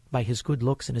titillated by his good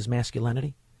looks and his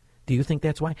masculinity? Do you think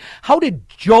that's why? How did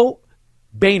John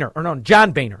Boehner,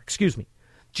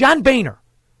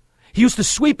 he used to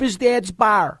sweep his dad's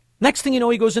bar. Next thing you know,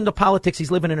 he goes into politics.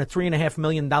 He's living in a $3.5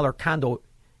 million condo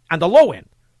on the low end,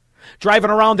 driving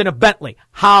around in a Bentley.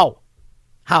 How?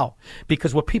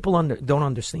 Because what people don't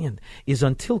understand is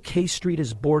until K Street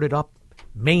is boarded up,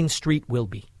 Main Street will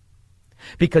be.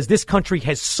 Because this country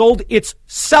has sold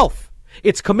itself.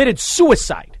 It's committed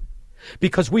suicide.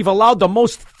 Because we've allowed the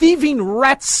most thieving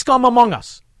rat scum among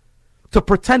us to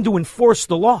pretend to enforce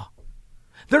the law.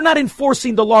 They're not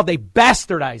enforcing the law. They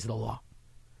bastardize the law.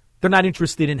 They're not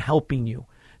interested in helping you.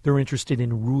 They're interested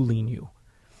in ruling you.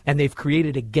 And they've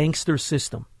created a gangster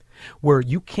system where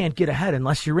you can't get ahead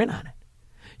unless you're in on it.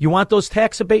 You want those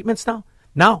tax abatements now?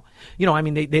 Now,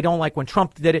 they don't like when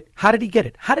Trump did it. How did he get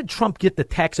it? How did Trump get the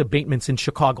tax abatements in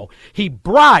Chicago? He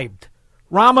bribed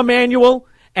Rahm Emanuel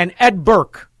and Ed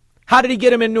Burke. How did he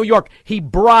get him in New York? He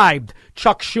bribed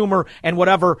Chuck Schumer and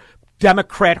whatever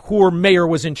Democrat whore mayor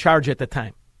was in charge at the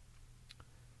time.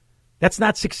 That's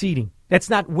not succeeding. That's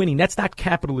not winning. That's not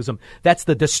capitalism. That's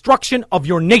the destruction of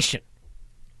your nation.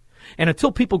 And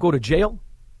until people go to jail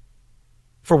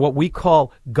for what we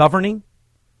call governing,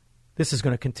 this is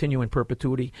going to continue in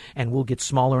perpetuity, and we'll get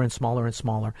smaller and smaller and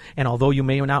smaller. And although you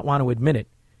may not want to admit it,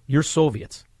 you're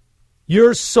Soviets.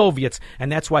 You're Soviets.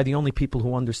 And that's why the only people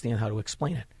who understand how to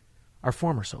explain it are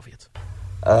former Soviets.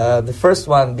 The first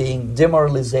one being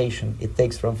demoralization. It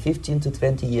takes from 15 to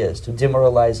 20 years to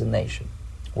demoralize a nation.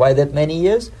 Why that many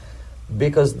years?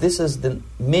 Because this is the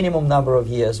minimum number of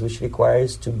years which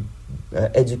requires to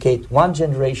educate one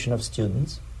generation of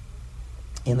students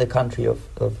in the country of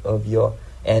your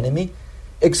enemy,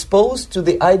 exposed to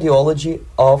the ideology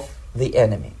of the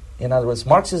enemy. In other words,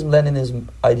 Marxism-Leninism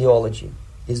ideology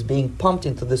is being pumped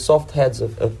into the soft heads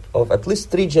of at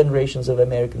least 3 generations of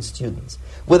American students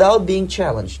without being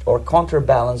challenged or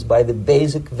counterbalanced by the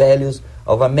basic values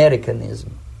of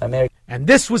Americanism. And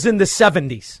this was in the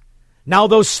 70s. Now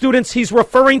those students he's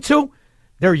referring to,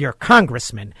 they're your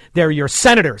congressmen, they're your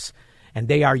senators, and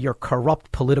they are your corrupt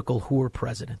political whore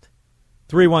president.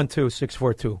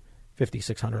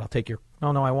 312-642-5600. I'll take your...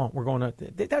 No, I won't. We're going to...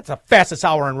 That's the fastest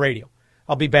hour on radio.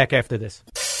 I'll be back after this.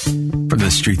 From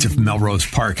the streets of Melrose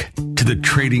Park to the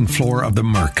trading floor of the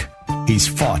Merc, he's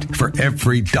fought for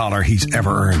every dollar he's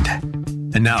ever earned.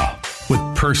 And now, with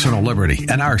personal liberty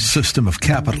and our system of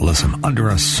capitalism under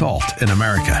assault in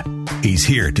America, he's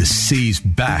here to seize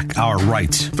back our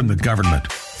rights from the government.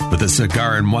 With a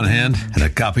cigar in one hand and a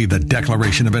copy of the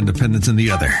Declaration of Independence in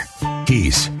the other,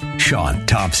 he's Sean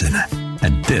Thompson.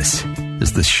 And this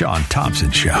is The Sean Thompson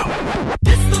Show.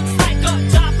 This looks like a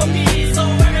job for me, so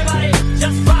everybody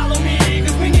just follow me,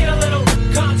 'cause we need a little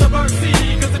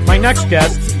controversy. 'Cause My next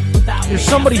guest is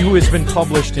somebody who has been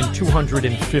published in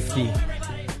 250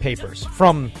 papers,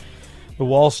 from the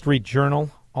Wall Street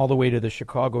Journal all the way to the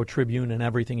Chicago Tribune and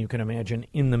everything you can imagine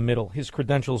in the middle. His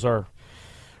credentials are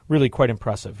really quite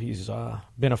impressive. He's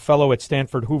been a fellow at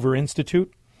Stanford Hoover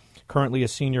Institute, currently a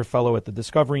senior fellow at the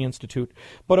Discovery Institute.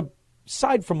 But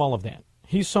aside from all of that,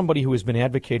 he's somebody who has been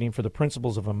advocating for the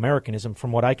principles of Americanism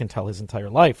from what I can tell his entire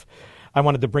life. I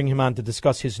wanted to bring him on to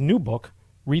discuss his new book,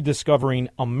 Rediscovering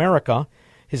America.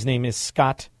 His name is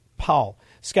Scott Powell.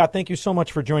 Scott, thank you so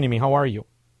much for joining me. How are you?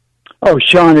 Oh,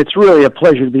 Sean, it's really a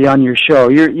pleasure to be on your show.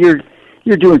 You're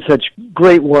doing such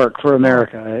great work for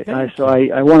America.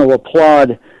 I want to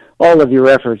applaud all of your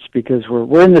efforts, because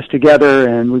we're in this together,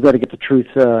 and we've got to get the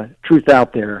truth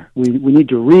out there. We need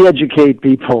to re-educate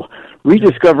people.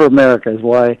 Rediscover America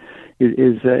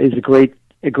is a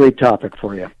great topic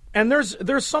for you. And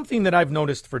there's something that I've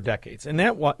noticed for decades, and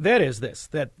that is this: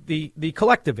 that the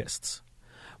collectivists,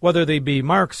 whether they be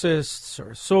Marxists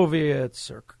or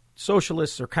Soviets or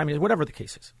socialists or communists, whatever the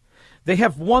case is, they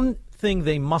have one thing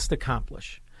they must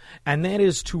accomplish, and that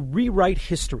is to rewrite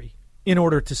history in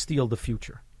order to steal the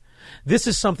future. This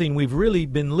is something we've really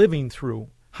been living through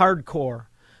hardcore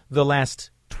the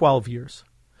last 12 years.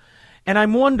 And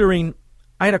I'm wondering,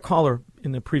 I had a caller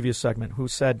in the previous segment who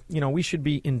said, we should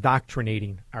be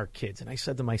indoctrinating our kids. And I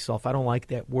said to myself, I don't like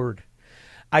that word.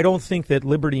 I don't think that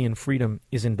liberty and freedom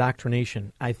is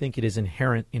indoctrination. I think it is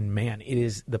inherent in man. It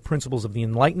is the principles of the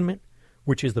Enlightenment,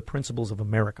 which is the principles of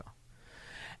America.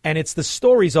 And it's the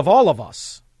stories of all of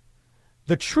us,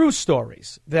 the true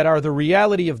stories that are the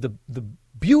reality of the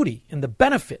beauty and the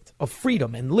benefit of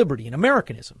freedom and liberty and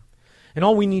Americanism. And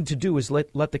all we need to do is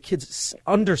let the kids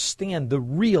understand the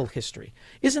real history.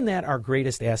 Isn't that our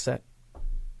greatest asset?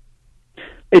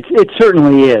 It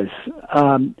certainly is.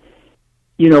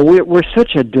 We're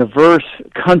such a diverse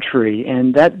country,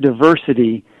 and that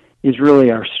diversity is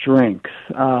really our strength.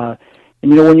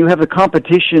 When you have a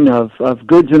competition of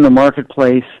goods in the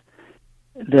marketplace,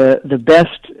 the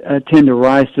best tend to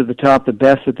rise to the top, the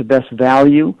best at the best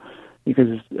value,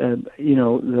 because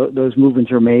those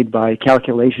movements are made by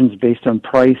calculations based on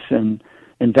price and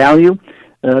value.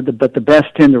 But the best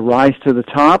tend to rise to the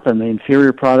top, and the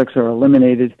inferior products are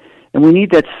eliminated. And we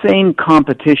need that same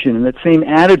competition and that same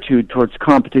attitude towards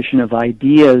competition of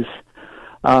ideas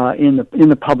in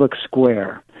the public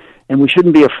square. And we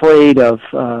shouldn't be afraid of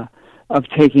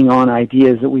taking on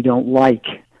ideas that we don't like,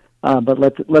 but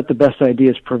let the best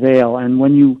ideas prevail. And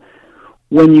when you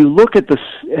look at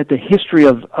the history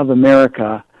of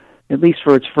America, at least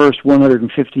for its first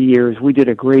 150 years, we did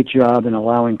a great job in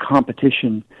allowing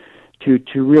competition to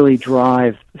really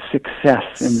drive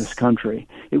success in this country.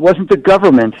 It wasn't the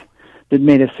government that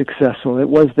made us successful. It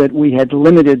was that we had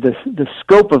limited the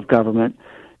scope of government,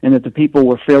 and that the people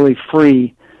were fairly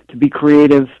free to be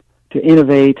creative, to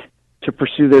innovate, to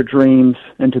pursue their dreams,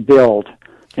 and to build.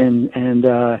 And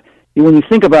when you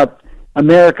think about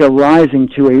America rising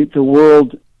to the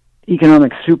world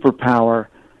economic superpower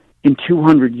in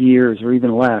 200 years, or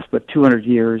even less, but 200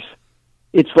 years,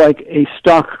 it's like a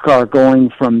stock car going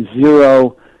from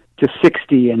 0 to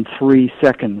 60 in 3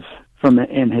 seconds from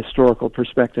an historical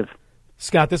perspective.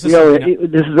 Scott, this is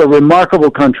this is a remarkable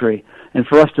country, and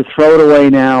for us to throw it away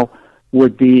now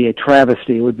would be a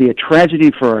travesty. It would be a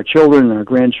tragedy for our children and our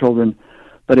grandchildren,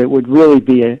 but it would really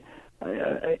be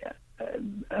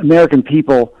American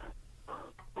people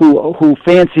who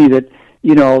fancy that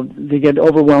they get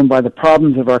overwhelmed by the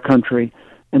problems of our country,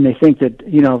 and they think that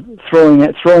throwing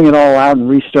it all out and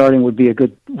restarting would be a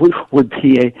good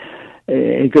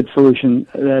solution.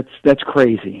 That's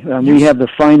crazy. We have the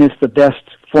finest, the best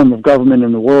form of government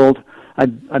in the world.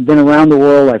 I've been around the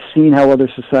world. I've seen how other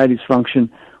societies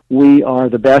function. We are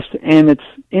the best, and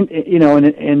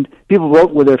and people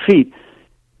vote with their feet.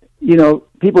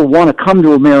 People want to come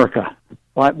to America.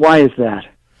 Why is that?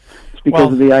 It's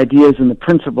because of the ideas and the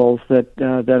principles that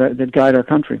guide our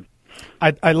country.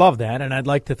 I love that, and I'd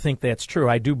like to think that's true.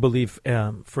 I do believe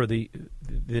for the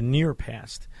near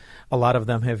past, a lot of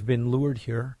them have been lured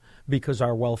here because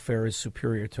our welfare is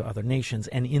superior to other nations,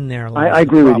 and in there lies I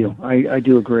agree the with you. I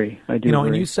do agree. I do agree.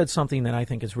 And you said something that I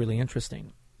think is really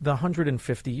interesting. the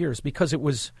 150 years, because it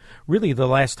was really the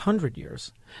last 100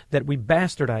 years that we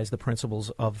bastardized the principles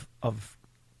of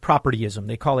propertyism.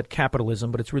 They call it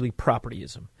capitalism, but it's really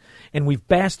propertyism. And we've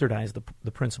bastardized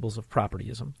the principles of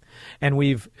propertyism. And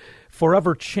we've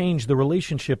forever changed the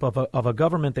relationship of a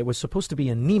government that was supposed to be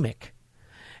anemic.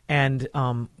 And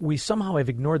we somehow have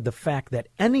ignored the fact that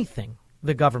anything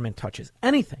the government touches,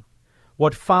 anything,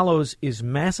 what follows is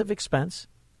massive expense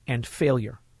and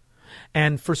failure.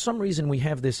 And for some reason, we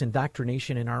have this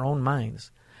indoctrination in our own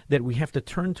minds that we have to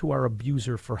turn to our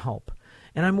abuser for help.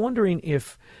 And I'm wondering,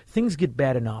 if things get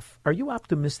bad enough, are you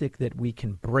optimistic that we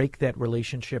can break that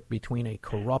relationship between a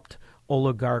corrupt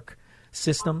oligarch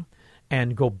system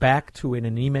and go back to an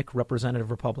anemic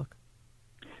representative republic?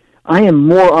 I am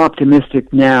more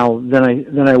optimistic now than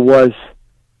I was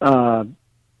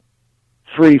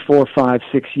 3, 4, 5,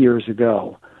 6 years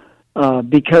ago,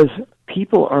 because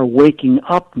people are waking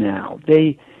up now.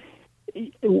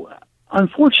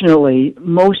 Unfortunately,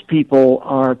 most people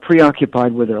are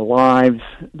preoccupied with their lives,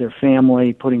 their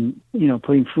family, putting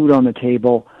food on the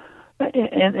table,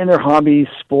 and their hobbies.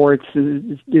 Sports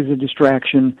is a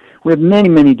distraction. We have many,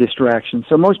 many distractions.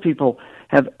 So most people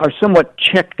are somewhat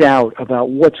checked out about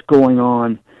what's going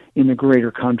on in the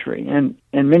greater country, and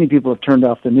many people have turned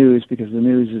off the news because the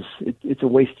news it's a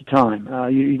waste of time.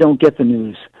 You don't get the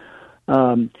news.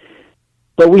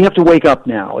 But we have to wake up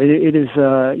now. It is,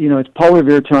 it's Paul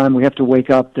Revere time. We have to wake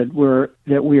up that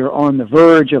we are on the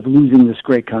verge of losing this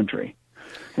great country,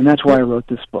 and that's why I wrote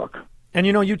this book. And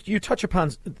you touch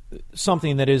upon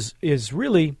something that is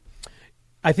really,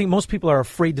 I think most people are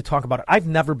afraid to talk about it. I've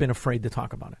never been afraid to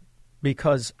talk about it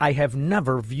because I have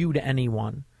never viewed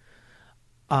anyone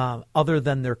other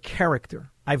than their character.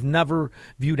 I've never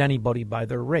viewed anybody by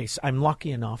their race. I'm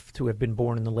lucky enough to have been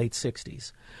born in the late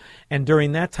 60s. And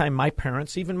during that time, my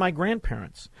parents, even my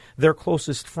grandparents, their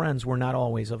closest friends were not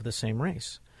always of the same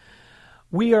race.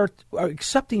 We are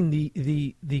accepting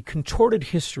the contorted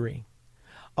history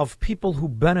of people who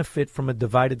benefit from a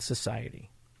divided society.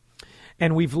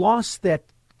 And we've lost that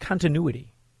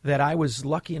continuity that I was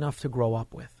lucky enough to grow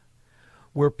up with,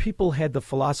 where people had the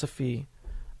philosophy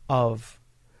of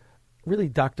really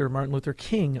Dr. Martin Luther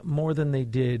King more than they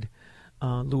did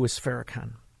Louis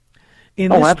Farrakhan.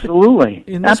 Absolutely.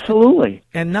 Absolutely.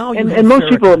 And now and most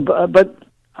people, but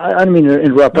I don't mean to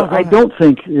interrupt, but I don't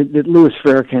think that Louis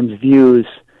Farrakhan's views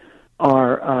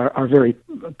are very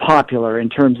popular in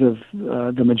terms of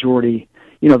the majority,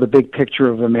 the big picture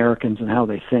of Americans and how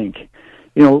they think.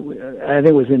 I think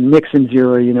it was in Nixon's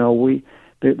era,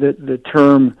 the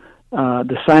term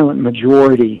the silent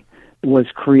majority was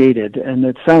created, and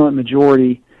that silent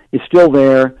majority is still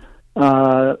there.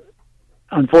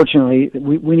 Unfortunately,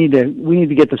 we need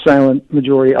to get the silent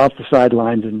majority off the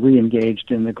sidelines and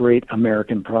re-engaged in the great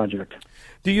American project.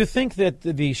 Do you think that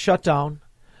the shutdown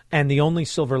and the only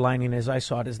silver lining, as I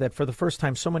saw it, is that for the first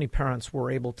time, so many parents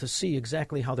were able to see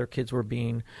exactly how their kids were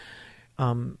being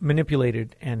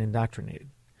manipulated and indoctrinated?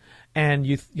 And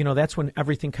that's when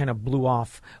everything kind of blew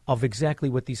off of exactly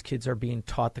what these kids are being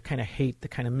taught, the kind of hate, the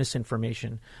kind of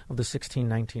misinformation of the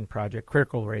 1619 Project,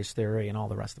 critical race theory, and all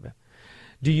the rest of it.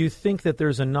 Do you think that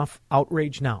there's enough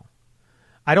outrage now?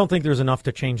 I don't think there's enough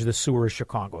to change the sewer of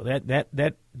Chicago.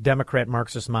 That Democrat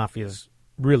Marxist mafia is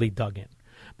really dug in.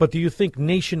 But do you think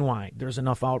nationwide there's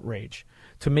enough outrage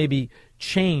to maybe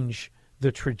change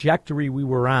the trajectory we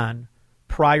were on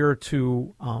prior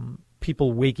to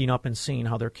people waking up and seeing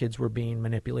how their kids were being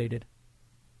manipulated?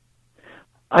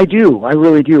 I do. I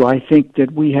really do. I think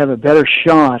that we have a better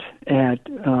shot at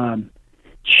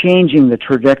changing the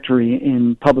trajectory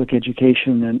in public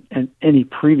education than at any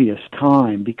previous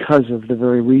time because of the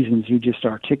very reasons you just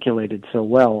articulated so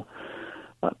well.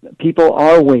 People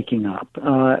are waking up.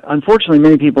 Unfortunately,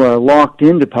 many people are locked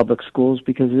into public schools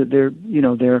because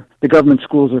the government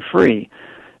schools are free,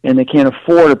 and they can't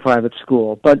afford a private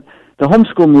school. But the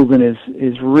homeschool movement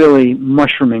is really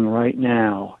mushrooming right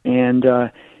now, and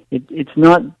it's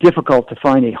not difficult to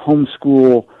find a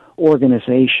homeschool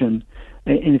organization.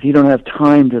 And if you don't have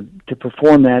time to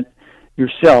perform that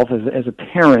yourself as a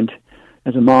parent,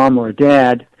 as a mom or a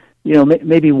dad,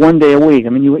 maybe one day a week. I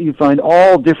mean, you find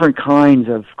all different kinds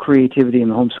of creativity in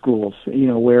the homeschools,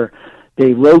 where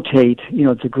they rotate.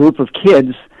 It's a group of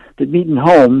kids that meet in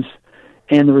homes,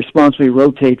 and the responsibility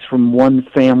rotates from one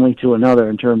family to another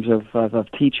in terms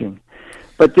of teaching.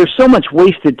 But there's so much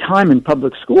wasted time in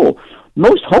public school.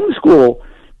 Most homeschool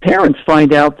parents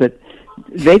find out that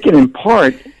they can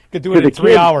impart could do it in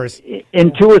 3 hours.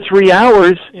 In 2 or 3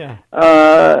 hours,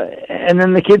 and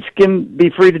then the kids can be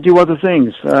free to do other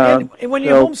things. And when you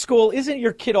homeschool, isn't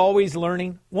your kid always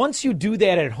learning? Once you do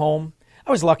that at home,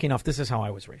 I was lucky enough, this is how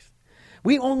I was raised.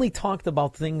 We only talked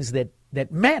about things that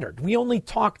mattered. We only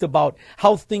talked about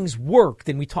how things worked,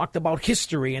 and we talked about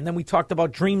history, and then we talked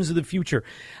about dreams of the future.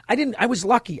 I was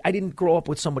lucky. I didn't grow up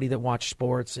with somebody that watched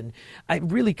sports, and I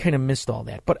really kind of missed all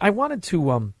that. But I wanted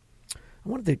to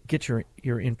get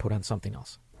your input on something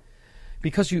else.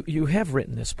 Because you have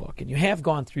written this book and you have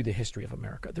gone through the history of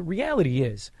America. The reality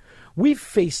is we've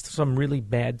faced some really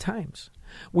bad times.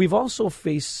 We've also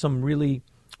faced some really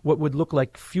what would look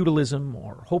like feudalism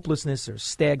or hopelessness or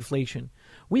stagflation.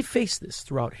 We've faced this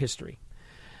throughout history.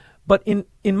 But in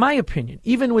my opinion,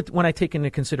 even when I take into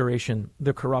consideration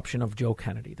the corruption of Joe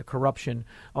Kennedy, the corruption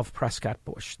of Prescott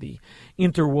Bush, the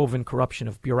interwoven corruption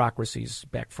of bureaucracies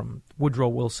back from Woodrow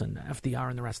Wilson, FDR,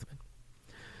 and the rest of it,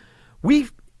 we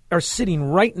are sitting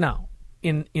right now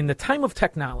in the time of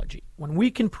technology when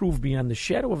we can prove beyond the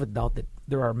shadow of a doubt that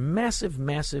there are massive,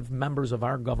 massive members of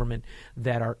our government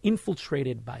that are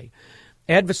infiltrated by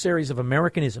adversaries of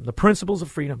Americanism, the principles of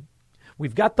freedom.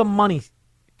 We've got the money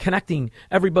connecting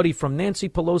everybody from Nancy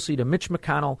Pelosi to Mitch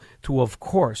McConnell to, of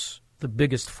course, the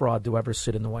biggest fraud to ever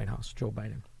sit in the White House, Joe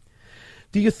Biden.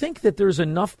 Do you think that there's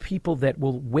enough people that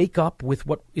will wake up with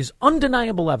what is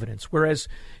undeniable evidence, whereas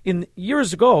in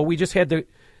years ago we just had to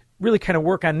really kind of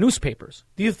work on newspapers?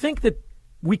 Do you think that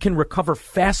we can recover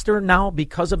faster now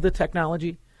because of the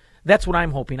technology? That's what I'm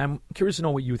hoping. I'm curious to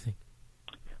know what you think.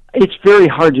 It's very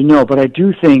hard to know, but I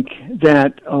do think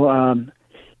that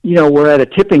we're at a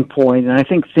tipping point, and I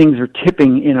think things are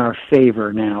tipping in our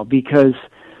favor now because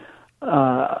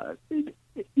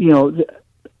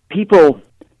people,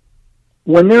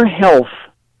 when their health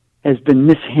has been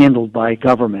mishandled by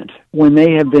government, when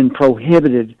they have been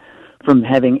prohibited from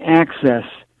having access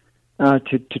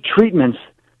to treatments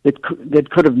that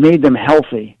could have made them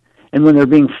healthy, and when they're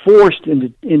being forced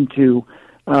into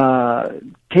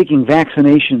taking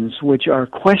vaccinations which are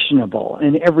questionable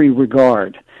in every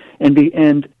regard, and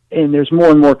there's more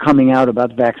and more coming out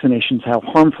about vaccinations, how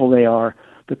harmful they are,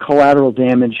 the collateral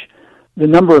damage, the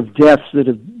number of deaths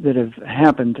that have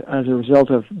happened as a result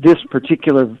of this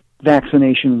particular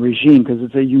vaccination regime, because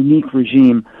it's a unique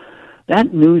regime.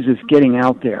 That news is getting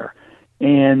out there.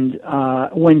 And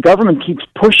when government keeps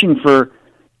pushing for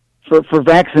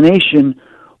vaccination,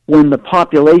 when the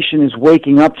population is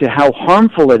waking up to how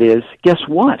harmful it is, guess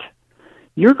what?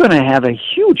 You're going to have a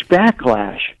huge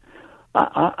backlash.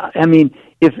 I mean,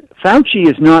 if Fauci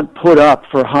is not put up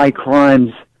for high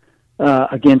crimes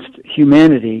against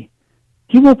humanity,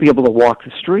 he won't be able to walk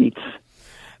the streets.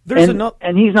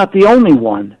 And he's not the only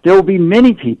one. There will be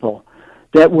many people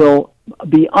that will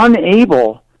be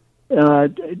unable to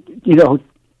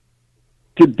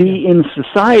be in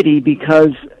society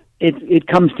because it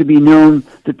comes to be known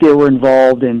that they were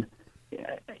involved in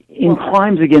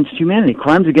crimes against humanity,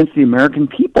 crimes against the American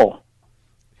people.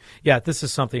 Yeah, this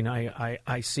is something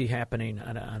I see happening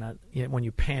when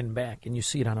you pan back and you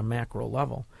see it on a macro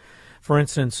level. For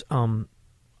instance, I'm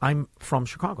from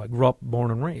Chicago. I grew up,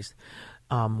 born and raised.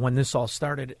 When this all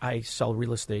started, I sell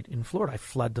real estate in Florida. I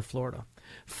fled to Florida.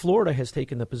 Florida has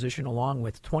taken the position, along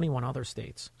with 21 other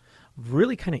states,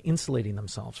 really kind of insulating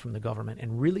themselves from the government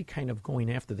and really kind of going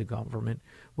after the government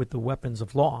with the weapons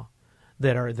of law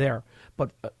that are there.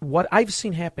 But what I've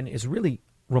seen happen is really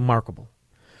remarkable.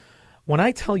 When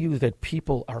I tell you that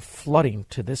people are flooding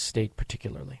to this state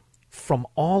particularly from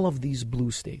all of these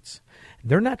blue states,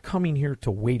 they're not coming here to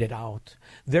wait it out.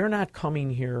 They're not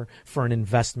coming here for an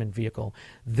investment vehicle.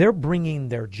 They're bringing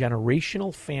their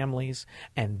generational families,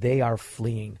 and they are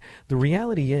fleeing. The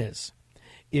reality is,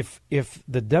 if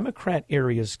the Democrat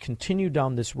areas continue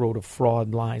down this road of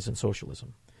fraud, lies, and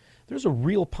socialism, there's a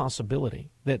real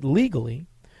possibility that legally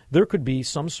there could be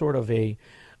some sort of a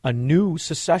new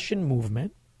secession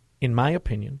movement, in my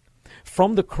opinion,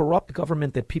 from the corrupt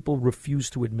government that people refuse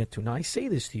to admit to. Now, I say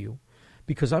this to you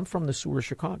because I'm from the sewer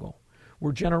Chicago,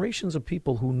 where generations of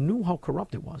people who knew how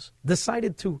corrupt it was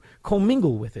decided to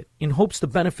commingle with it in hopes to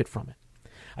benefit from it.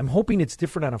 I'm hoping it's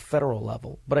different on a federal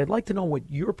level, but I'd like to know what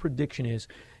your prediction is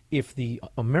if the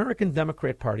American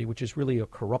Democrat Party, which is really a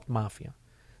corrupt mafia,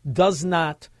 does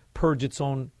not purge its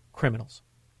own criminals.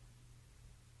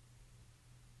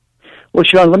 Well,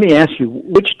 Sean, let me ask you,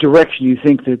 which direction you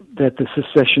think that the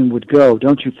secession would go?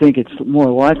 Don't you think it's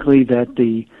more likely that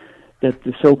the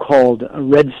so-called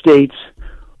red states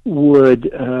would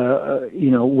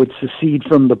secede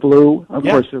from the blue? Of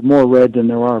course, there are more red than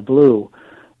there are blue,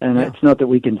 and it's not that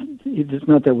we can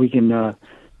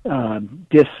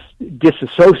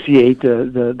disassociate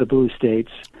the blue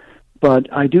states,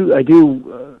 but I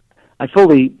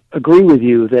fully agree with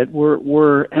you that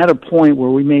we're at a point where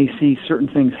we may see certain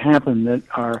things happen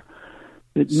that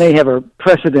may have a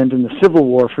precedent in the Civil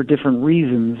War for different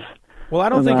reasons, Well, I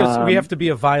don't think we have to be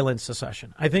a violent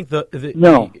secession. I think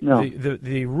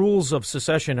the rules of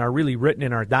secession are really written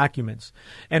in our documents.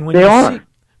 And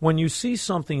when you see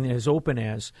something as open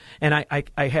as, and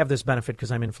I have this benefit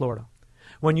because I'm in Florida,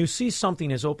 when you see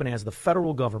something as open as the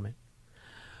federal government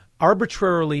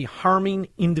arbitrarily harming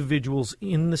individuals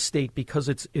in the state because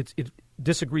it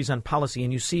disagrees on policy,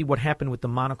 and you see what happened with the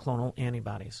monoclonal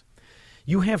antibodies.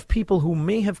 You have people who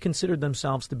may have considered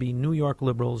themselves to be New York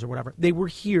liberals or whatever. They were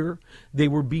here. They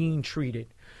were being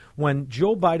treated. When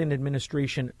Joe Biden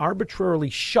administration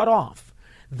arbitrarily shut off,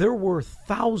 there were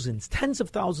thousands, tens of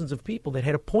thousands of people that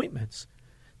had appointments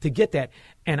to get that.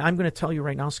 And I'm going to tell you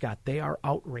right now, Scott, they are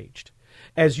outraged.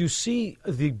 As you see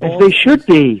the as they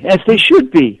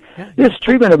should be. Yeah. This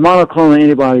treatment of monoclonal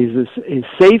antibodies is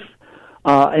safe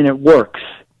and it works.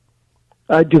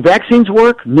 Do vaccines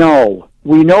work? No.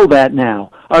 We know that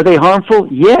now. Are they harmful?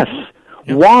 Yes.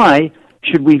 Yep. Why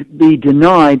should we be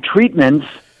denied treatments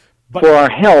for our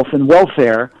health and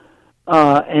welfare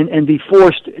and be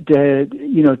forced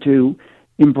to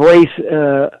embrace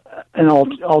an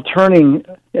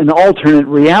alternate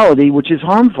reality which is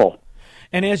harmful?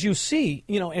 And as you see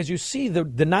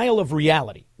the denial of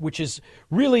reality, which is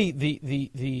really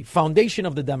the foundation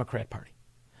of the Democrat Party.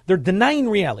 They're denying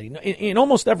reality in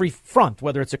almost every front,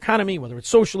 whether it's economy, whether it's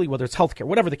socially, whether it's healthcare,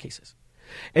 whatever the case is.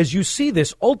 As you see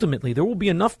this, ultimately, there will be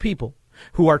enough people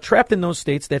who are trapped in those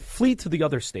states that flee to the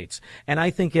other states. And I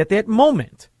think at that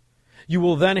moment, you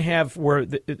will then have where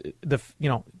the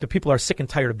people are sick and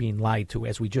tired of being lied to,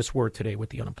 as we just were today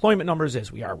with the unemployment numbers,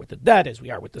 as we are with the debt, as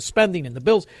we are with the spending and the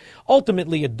bills.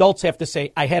 Ultimately, adults have to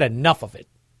say, I had enough of it.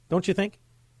 Don't you think?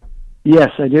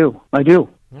 Yes, I do.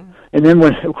 And then,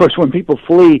 when people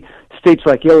flee states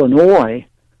like Illinois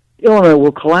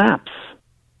will collapse.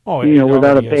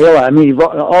 Without a bailout. I mean,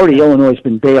 Illinois has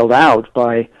been bailed out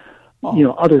by,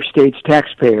 other states'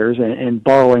 taxpayers and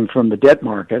borrowing from the debt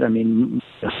market. I mean,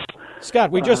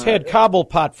 Scott, we just had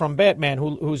Cobblepot from Batman,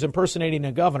 who's impersonating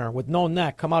a governor with no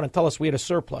neck, come out and tell us we had a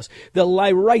surplus. They'll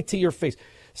lie right to your face.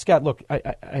 Scott, look,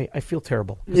 I feel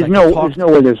terrible. There's no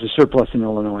way there's a surplus in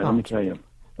Illinois. Let me tell you.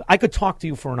 I could talk to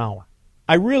you for an hour.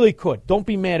 I really could. Don't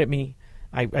be mad at me.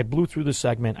 I blew through the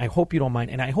segment. I hope you don't mind,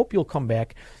 and I hope you'll come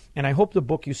back. And I hope the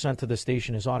book you sent to the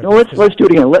station is autographed. No, let's do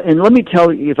it again. And let me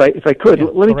tell you, if I could,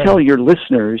 let me tell your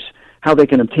listeners how they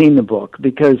can obtain the book,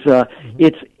 because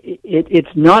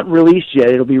it's not released yet.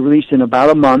 It'll be released in about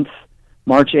a month,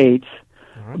 March 8th.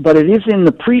 But it is in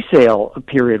the pre-sale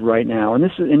period right now,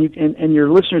 and your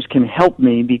listeners can help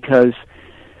me because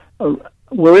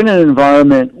we're in an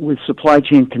environment with supply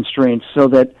chain constraints, so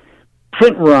that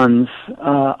print runs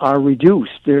are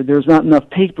reduced. There's not enough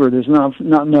paper. There's not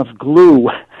enough glue.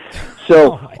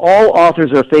 So all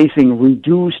authors are facing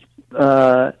reduced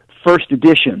first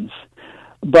editions.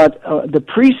 But the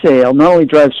pre-sale not only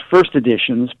drives first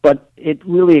editions, but it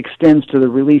really extends to the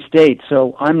release date.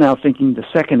 So I'm now thinking the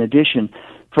second edition.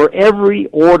 For every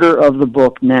order of the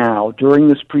book now, during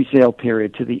this pre-sale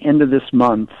period to the end of this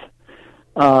month,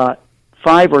 5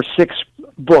 or 6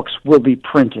 books will be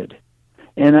printed.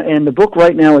 And the book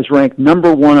right now is ranked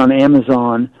number 1 on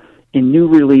Amazon in new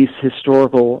release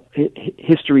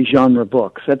history genre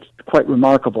books. That's quite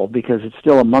remarkable because it's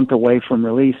still a month away from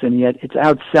release, and yet it's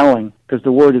outselling because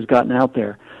the word has gotten out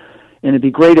there. And it'd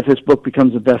be great if this book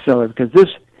becomes a bestseller, because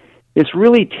this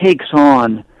really takes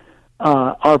on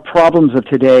our problems of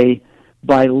today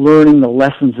by learning the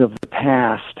lessons of the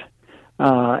past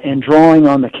and drawing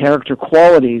on the character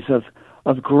qualities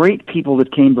of great people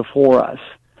that came before us.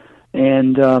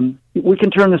 And we can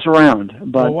turn this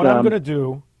around. But what I'm going to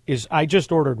do is, I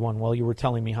just ordered one while you were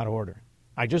telling me how to order.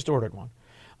 I just ordered one.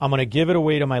 I'm going to give it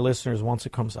away to my listeners once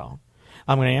it comes out.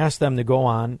 I'm going to ask them to go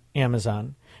on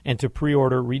Amazon and to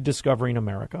pre-order Rediscovering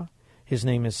America. His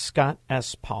name is Scott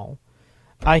S. Powell.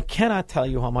 I cannot tell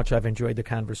you how much I've enjoyed the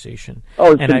conversation.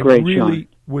 Oh, it's been great, really Sean.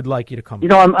 Would like you to come.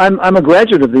 I'm a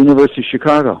graduate of the University of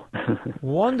Chicago.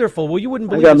 Wonderful. Well, you wouldn't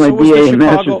believe I got my so BA and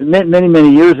master's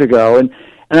many years ago, and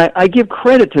I give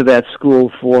credit to that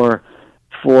school for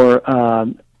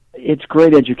its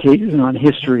great education on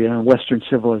history and on Western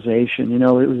civilization. It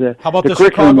was how about the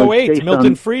Chicago 8,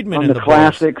 Milton Friedman, on and the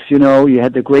classics. You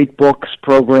had the great books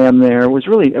program there. It was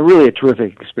really a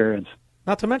terrific experience.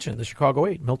 Not to mention the Chicago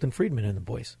 8, Milton Friedman and the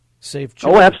boys saved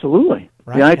children. Oh, absolutely.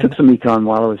 Right? Yeah, I took some econ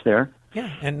while I was there. Yeah,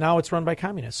 and now it's run by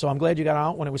communists. So I'm glad you got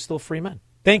out when it was still free men.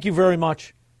 Thank you very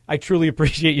much. I truly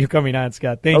appreciate you coming on,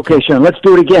 Scott. Thank you. Okay, Sean, let's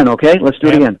do it again, okay? Let's do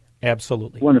it again.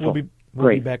 Absolutely. Wonderful. We'll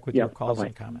be back with your calls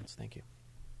and comments. Thank you.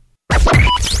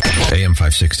 AM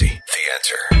 560, The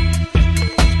Answer.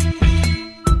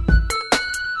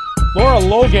 Laura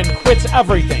Logan quits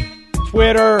everything.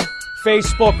 Twitter,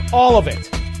 Facebook, all of it.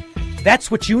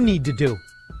 That's what you need to do.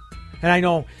 And I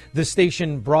know the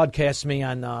station broadcasts me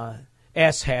on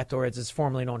Asshat, or as it's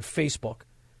formerly known, Facebook.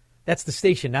 That's the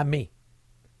station, not me.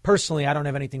 Personally, I don't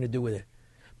have anything to do with it.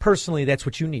 Personally, that's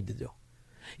what you need to do.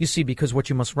 You see, because what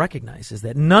you must recognize is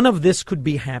that none of this could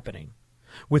be happening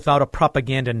without a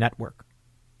propaganda network.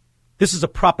 This is a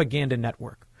propaganda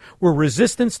network where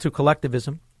resistance to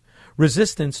collectivism,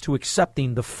 resistance to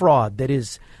accepting the fraud that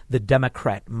is the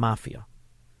Democrat mafia,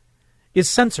 is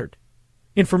censored.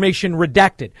 Information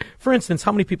redacted. For instance,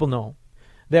 how many people know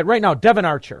that right now Devon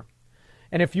Archer,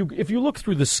 and if you look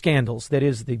through the scandals that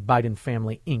is the Biden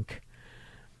family, Inc.,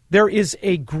 there is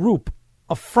a group,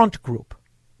 a front group,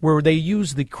 where they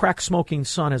use the crack-smoking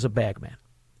son as a bagman.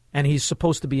 And he's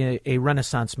supposed to be a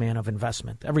renaissance man of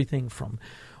investment. Everything from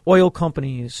oil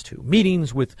companies to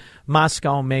meetings with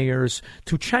Moscow mayors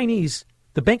to Chinese,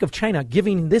 the Bank of China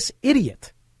giving this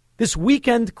idiot, this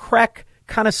weekend crack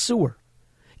connoisseur,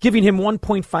 giving him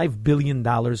 $1.5 billion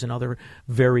in other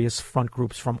various front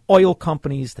groups, from oil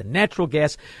companies to natural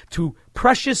gas to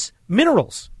precious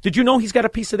minerals. Did you know he's got a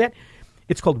piece of that?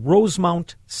 It's called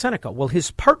Rosemount Seneca. Well,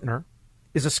 his partner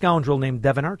is a scoundrel named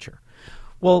Devon Archer.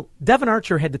 Well, Devon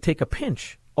Archer had to take a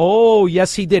pinch. Oh,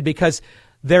 yes, he did, because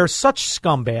they're such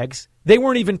scumbags, they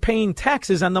weren't even paying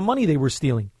taxes on the money they were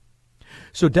stealing.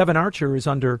 So Devon Archer is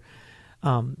under,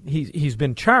 he's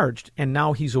been charged, and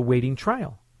now he's awaiting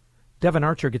trial. Devon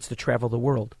Archer gets to travel the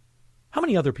world. How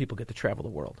many other people get to travel the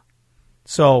world?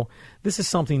 So this is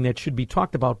something that should be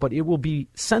talked about, but it will be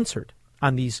censored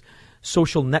on these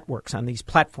social networks, on these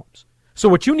platforms. So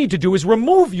what you need to do is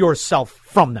remove yourself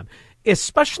from them.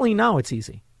 Especially now, it's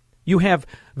easy. You have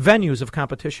venues of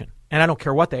competition, and I don't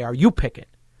care what they are. You pick it.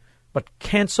 But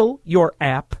cancel your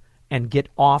app and get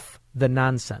off the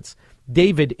nonsense.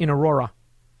 David in Aurora.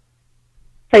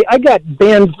 Hey, I got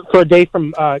banned for a day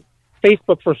from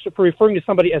Facebook for referring to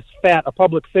somebody as fat, a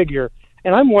public figure.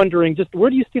 And I'm wondering, just where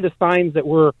do you see the signs that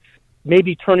we're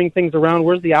maybe turning things around?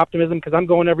 Where's the optimism? Because I'm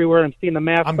going everywhere. I'm seeing the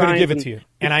math. I'm going to give it to you.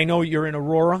 And I know you're in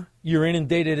Aurora. You're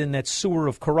inundated in that sewer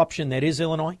of corruption that is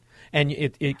Illinois. And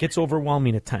it gets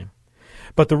overwhelming at times.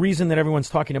 But the reason that everyone's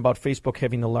talking about Facebook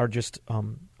having the largest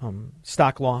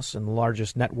stock loss and the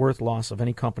largest net worth loss of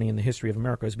any company in the history of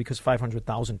America is because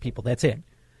 500,000 people, that's it,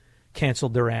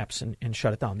 canceled their apps and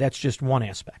shut it down. That's just one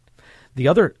aspect. The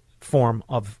other form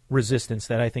of resistance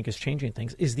that I think is changing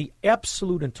things is the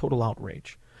absolute and total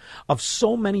outrage of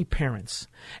so many parents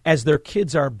as their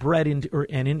kids are bred into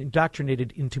and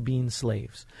indoctrinated into being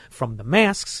slaves. From the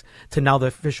masks to now the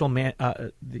official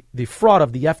the fraud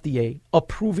of the FDA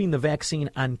approving the vaccine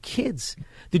on kids.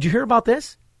 Did you hear about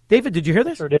this? David, did you hear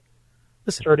this? Sure did.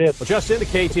 Listen. Sure did. Well, just in the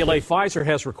KTLA, Pfizer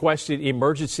has requested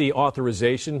emergency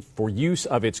authorization for use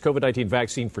of its COVID-19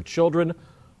 vaccine for children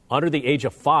under the age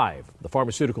of 5. The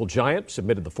pharmaceutical giant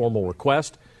submitted the formal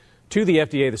request to the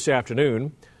FDA this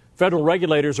afternoon. Federal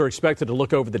regulators are expected to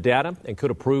look over the data and could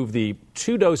approve the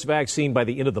 2-dose vaccine by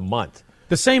the end of the month.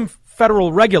 The same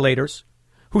federal regulators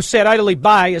who sat idly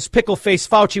by as pickle-faced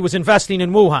Fauci was investing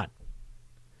in Wuhan.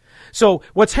 So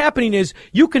what's happening is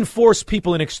you can force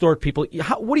people and extort people.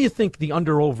 What do you think the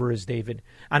under-over is, David,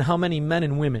 on how many men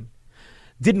and women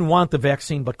didn't want the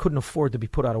vaccine but couldn't afford to be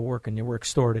put out of work and they were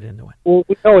extorted into it? Well,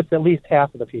 we know it's at least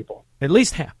half of the people. At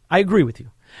least half. I agree with you.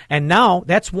 And now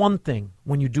that's one thing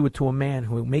when you do it to a man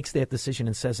who makes that decision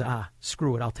and says,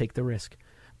 screw it, I'll take the risk.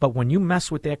 But when you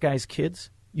mess with that guy's kids,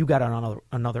 you got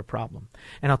another problem.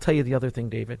 And I'll tell you the other thing,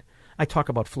 David. I talk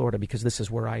about Florida because this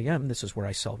is where I am. This is where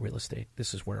I sell real estate.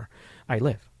 This is where I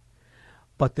live.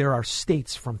 But there are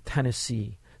states from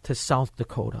Tennessee to South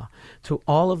Dakota to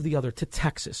all of the other, to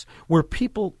Texas, where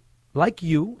people like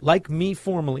you, like me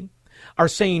formerly, are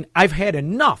saying, I've had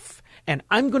enough and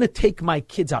I'm going to take my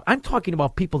kids out. I'm talking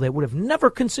about people that would have never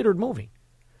considered moving,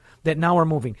 that now are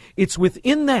moving. It's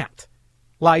within that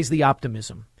lies the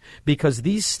optimism, because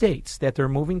these states that they're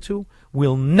moving to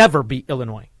will never be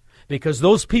Illinois, because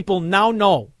those people now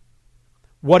know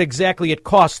what exactly it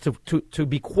costs to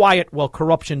be quiet while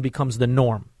corruption becomes the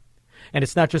norm. And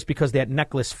it's not just because that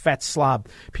necklace fat slob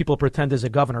people pretend is a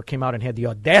governor came out and had the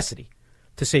audacity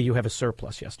to say you have a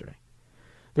surplus yesterday.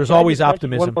 There's always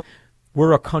optimism.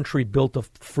 We're a country built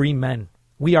of free men.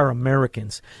 We are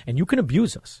Americans. And you can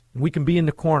abuse us. We can be in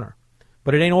the corner.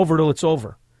 But it ain't over till it's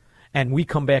over. And we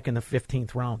come back in the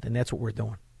 15th round, and that's what we're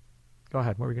doing. Go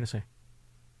ahead. What were you going to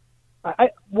say?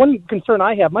 One concern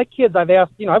I have, my kids, I've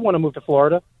asked, I want to move to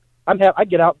Florida. I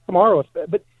get out tomorrow.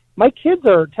 But my kids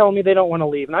are telling me they don't want to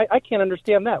leave. And I can't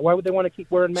understand that. Why would they want to keep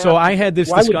wearing masks? So I had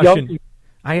this discussion.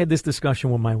 I had this discussion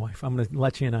with my wife. I'm going to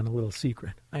let you in on a little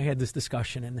secret. I had this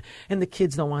discussion, and the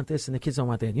kids don't want this, and the kids don't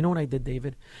want that. You know what I did,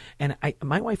 David? And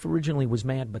my wife originally was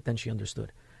mad, but then she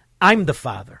understood. I'm the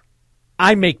father.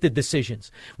 I make the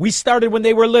decisions. We started when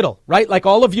they were little, right? Like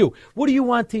all of you. What do you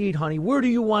want to eat, honey? Where do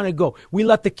you want to go? We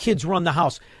let the kids run the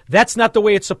house. That's not the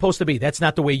way it's supposed to be. That's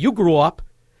not the way you grew up.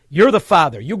 You're the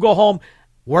father. You go home.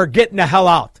 We're getting the hell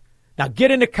out. Now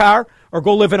get in the car or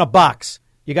go live in a box.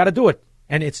 You got to do it.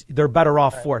 And they're better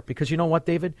off for it. Because you know what,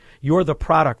 David? You're the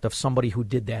product of somebody who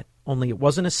did that. Only it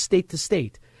wasn't a state to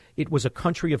state. It was a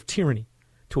country of tyranny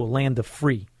to a land of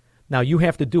free. Now you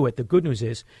have to do it. The good news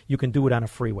is you can do it on a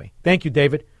freeway. Thank you,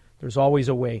 David. There's always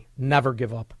a way. Never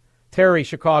give up. Terry,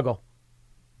 Chicago.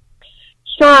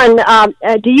 Sean,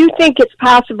 do you think it's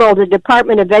possible the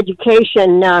Department of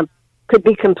Education could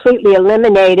be completely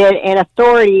eliminated and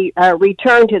authority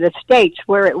returned to the states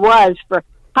where it was for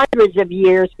hundreds of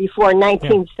years before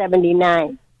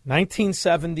 1979?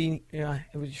 1970,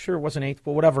 sure it wasn't 8,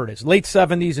 but whatever it is. Late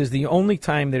 70s is the only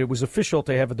time that it was official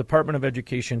to have a Department of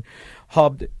Education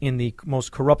hubbed in the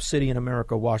most corrupt city in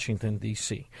America, Washington,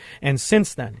 D.C. And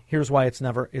since then, here's why it's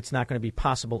not going to be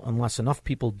possible unless enough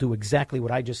people do exactly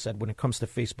what I just said when it comes to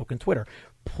Facebook and Twitter.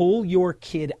 Pull your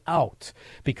kid out,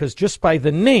 because just by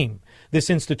the name, this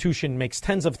institution makes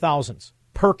tens of thousands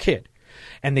per kid.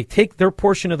 And they take their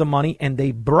portion of the money and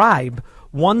they bribe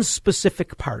one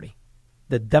specific party,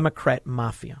 the Democrat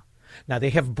mafia. Now, they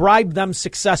have bribed them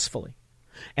successfully.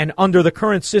 And under the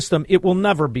current system, it will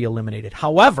never be eliminated.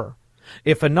 However,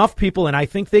 if enough people, and I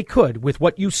think they could, with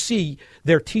what you see,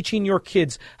 they're teaching your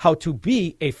kids how to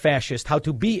be a fascist, how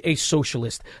to be a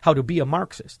socialist, how to be a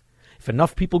Marxist. If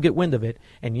enough people get wind of it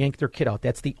and yank their kid out,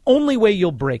 that's the only way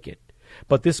you'll break it.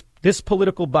 But this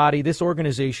political body, this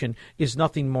organization, is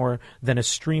nothing more than a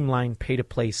streamlined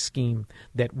pay-to-play scheme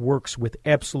that works with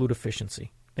absolute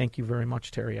efficiency. Thank you very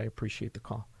much, Terry. I appreciate the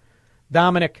call.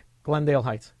 Dominic, Glendale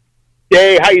Heights.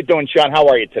 Hey, how you doing, Sean? How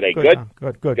are you today?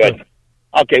 Good? Good.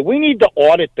 Okay, we need to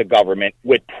audit the government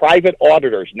with private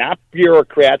auditors, not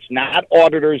bureaucrats, not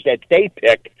auditors that they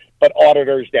pick, but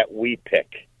auditors that we pick.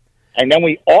 And then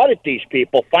we audit these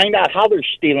people, find out how they're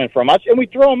stealing from us, and we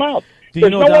throw them out. There's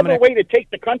no other way to take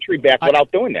the country back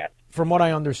without doing that. From what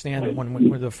I understand,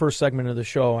 when the first segment of the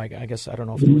show, I guess, I don't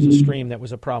know if there was a stream, that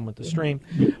was a problem with the stream.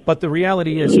 But the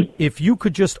reality is, if you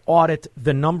could just audit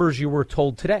the numbers you were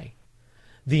told today,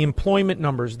 the employment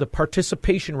numbers, the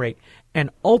participation rate, and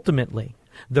ultimately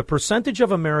the percentage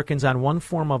of Americans on one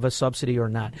form of a subsidy or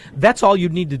not, that's all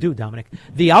you'd need to do, Dominic.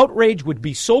 The outrage would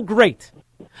be so great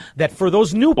that for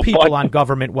those new people on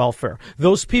government welfare,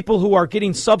 those people who are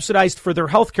getting subsidized for their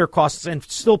health care costs and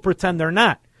still pretend they're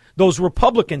not, those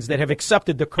Republicans that have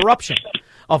accepted the corruption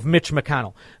of Mitch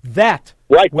McConnell, that...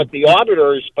 Right, but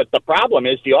the problem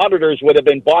is the auditors would have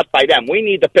been bought by them. We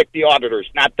need to pick the auditors,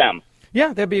 not them.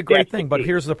 Yeah, that'd be a great thing, but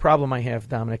here's the problem I have,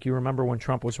 Dominic. You remember when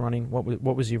Trump was running,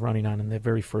 what was he running on in the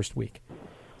very first week?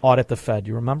 Audit the Fed,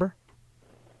 you remember?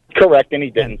 Correct, and he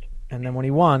didn't. And then when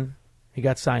he won, he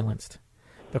got silenced.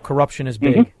 The corruption is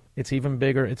big. Mm-hmm. It's even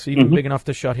bigger. It's even big enough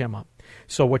to shut him up.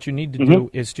 So what you need to do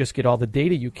is just get all the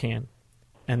data you can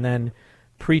and then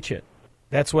preach it.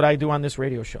 That's what I do on this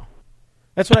radio show.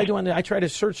 That's what I do. I try to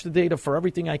search the data for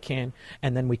everything I can,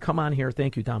 and then we come on here.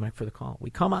 Thank you, Dominic, for the call. We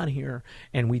come on here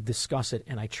and we discuss it,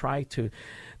 and I try to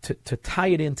tie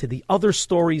it into the other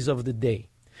stories of the day,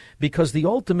 because the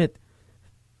ultimate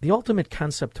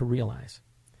concept to realize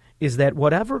is that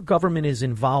whatever government is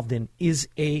involved in is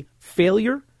a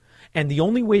failure, and the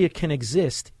only way it can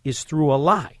exist is through a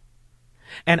lie.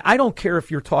 And I don't care if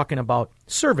you're talking about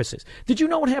services. Did you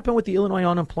know what happened with the Illinois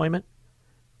unemployment?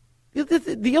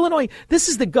 The Illinois, this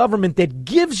is the government that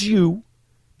gives you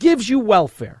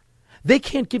welfare. They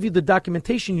can't give you the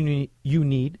documentation you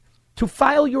need to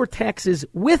file your taxes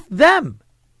with them.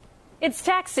 It's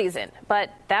tax season, but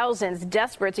thousands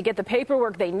desperate to get the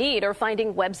paperwork they need are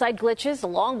finding website glitches,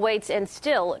 long waits, and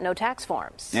still no tax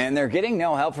forms. And they're getting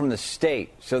no help from the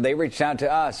state, so they reached out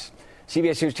to us.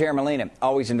 CBS News' Tara Molina,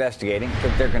 always investigating,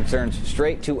 took their concerns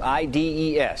straight to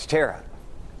IDES. Tara.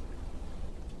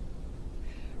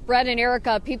 Brett and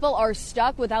Erica, people are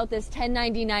stuck without this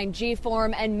 1099-G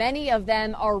form, and many of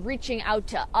them are reaching out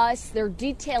to us. They're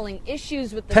detailing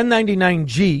issues with the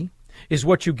 1099-G is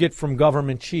what you get from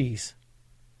government cheese.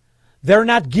 They're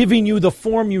not giving you the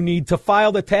form you need to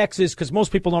file the taxes, because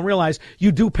most people don't realize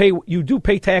you do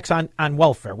pay tax on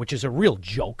welfare, which is a real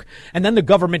joke. And then the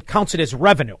government counts it as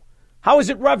revenue. How is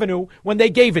it revenue when they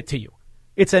gave it to you?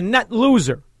 It's a net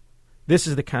loser. This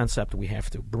is the concept we have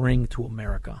to bring to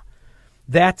America.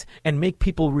 That, and make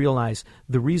people realize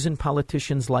the reason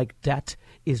politicians like debt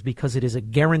is because it is a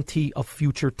guarantee of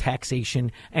future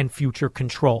taxation and future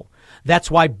control. That's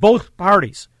why both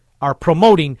parties are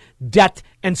promoting debt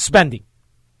and spending.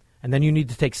 And then you need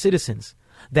to take citizens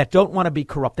that don't want to be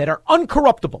corrupt, that are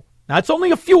uncorruptible. Now, it's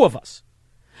only a few of us,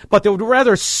 but they would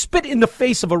rather spit in the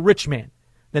face of a rich man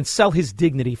than sell his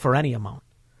dignity for any amount.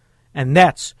 And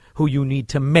that's who you need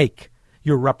to make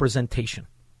your representation.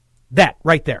 That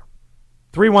right there.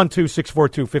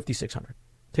 312-642-5600.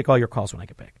 Take all your calls when I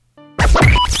get back.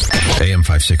 AM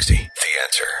 560. The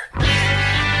Answer.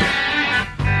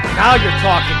 Now you're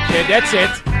talking, kid. That's it.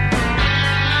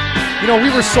 You know,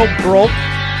 we were so broke,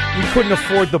 we couldn't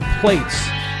afford the plates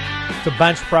to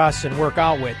bench press and work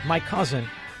out with. My cousin,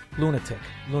 lunatic.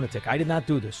 I did not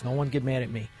do this. No one get mad at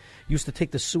me. Used to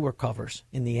take the sewer covers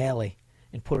in the alley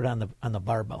and put it on the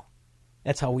barbell.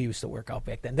 That's how we used to work out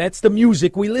back then. That's the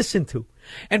music we listened to.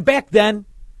 And back then,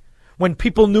 when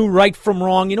people knew right from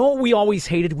wrong, you know what we always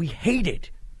hated? We hated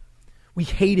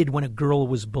when a girl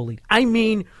was bullied. I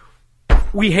mean,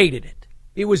 we hated it.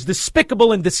 It was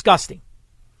despicable and disgusting.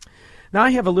 Now, I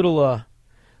have a little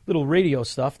radio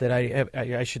stuff that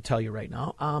I should tell you right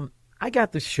now. I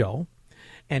got this show,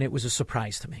 and it was a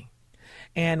surprise to me.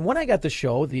 And when I got the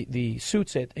show, the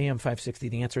suits at AM 560,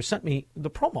 The Answer, sent me the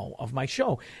promo of my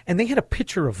show. And they had a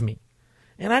picture of me.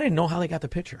 And I didn't know how they got the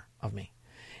picture of me.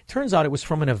 Turns out it was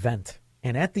from an event.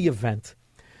 And at the event,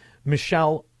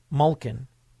 Michelle Malkin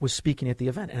was speaking at the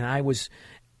event. And I was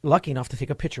lucky enough to take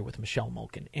a picture with Michelle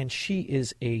Malkin. And she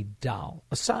is a doll.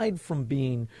 Aside from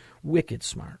being wicked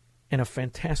smart and a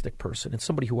fantastic person and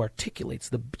somebody who articulates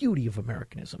the beauty of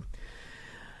Americanism,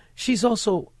 she's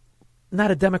also not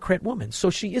a Democrat woman. So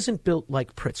she isn't built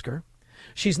like Pritzker.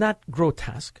 She's not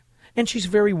grotesque. And she's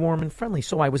very warm and friendly.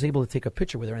 So I was able to take a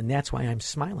picture with her. And that's why I'm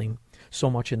smiling so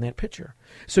much in that picture.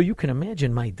 So you can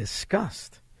imagine my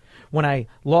disgust when I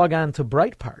log on to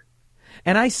Breitbart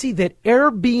and I see that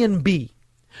Airbnb,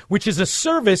 which is a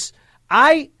service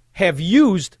I have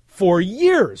used for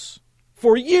years,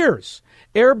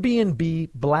 Airbnb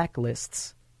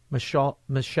blacklists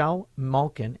Michelle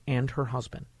Malkin and her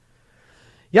husband.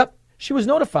 Yep. She was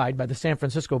notified by the San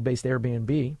Francisco-based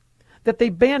Airbnb that they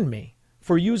banned me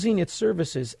for using its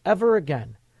services ever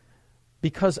again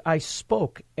because I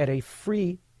spoke at a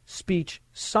free speech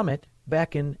summit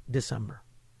back in December.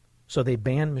 So they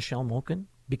banned Michelle Malkin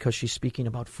because she's speaking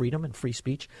about freedom and free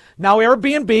speech. Now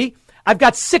Airbnb, I've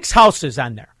got 6 houses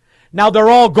on there. Now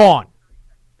they're all gone.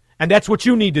 And that's what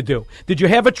you need to do. Did you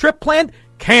have a trip planned?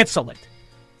 Cancel it.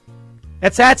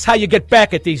 That's how you get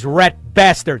back at these rat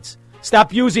bastards.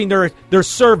 Stop using their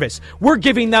service. We're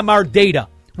giving them our data.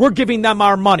 We're giving them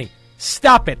our money.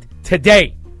 Stop it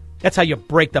today. That's how you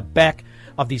break the back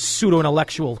of these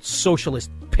pseudo-intellectual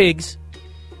socialist pigs.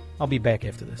 I'll be back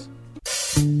after this.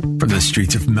 From the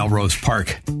streets of Melrose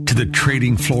Park to the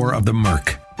trading floor of the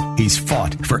Merc, he's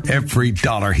fought for every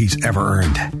dollar he's ever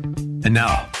earned. And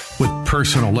now, with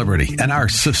personal liberty and our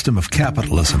system of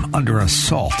capitalism under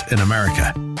assault in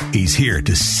America, he's here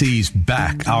to seize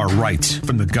back our rights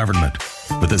from the government.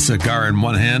 With a cigar in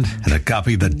one hand and a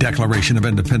copy of the Declaration of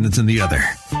Independence in the other,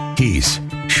 he's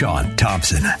Sean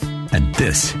Thompson. And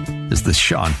this is The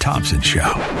Sean Thompson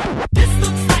Show. This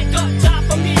looks like a job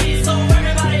for me, so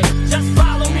everybody just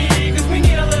follow me, because we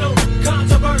need a little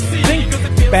controversy.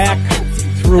 Think back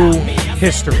through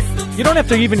history. You don't have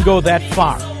to even go that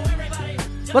far.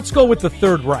 Let's go with the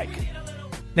Third Reich,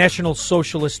 National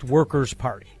Socialist Workers'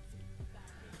 Party.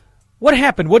 What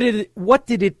happened? What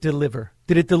did it deliver?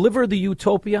 Did it deliver the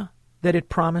utopia that it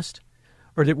promised?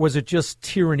 Or was it just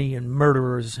tyranny and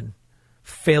murderers and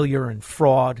failure and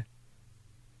fraud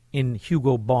in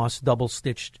Hugo Boss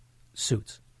double-stitched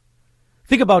suits?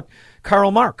 Think about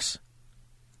Karl Marx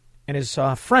and his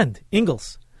friend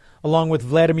Engels, along with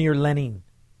Vladimir Lenin,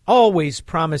 always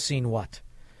promising what?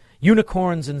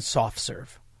 Unicorns and soft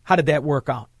serve. How did that work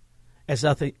out? As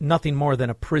nothing more than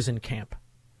a prison camp.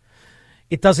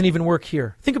 It doesn't even work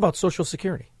here. Think about Social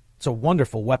Security. It's a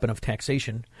wonderful weapon of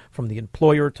taxation from the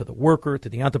employer to the worker to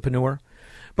the entrepreneur.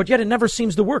 But yet it never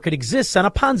seems to work. It exists on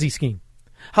a Ponzi scheme.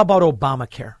 How about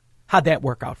Obamacare? How'd that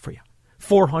work out for you?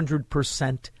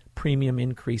 400% premium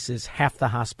increases, half the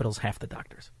hospitals, half the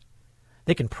doctors.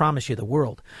 They can promise you the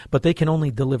world, but they can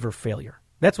only deliver failure.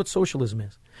 That's what socialism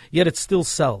is. Yet it still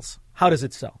sells. How does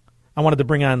it sell? I wanted to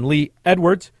bring on Lee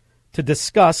Edwards to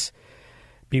discuss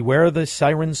Beware the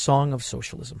Siren Song of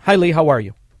Socialism. Hi, Lee. How are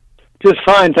you? Just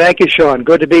fine. Thank you, Sean.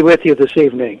 Good to be with you this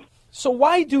evening. So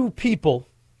why do people,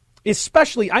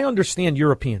 especially, I understand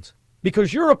Europeans,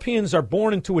 because Europeans are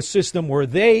born into a system where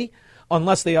they,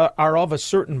 unless they are of a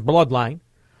certain bloodline,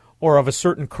 or of a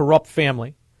certain corrupt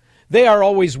family, they are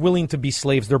always willing to be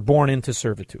slaves. They're born into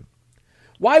servitude.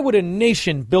 Why would a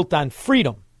nation built on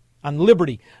freedom, on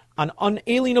liberty, on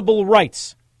unalienable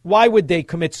rights, why would they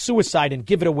commit suicide and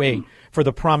give it away for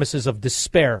the promises of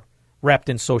despair wrapped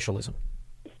in socialism?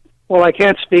 Well, I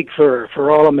can't speak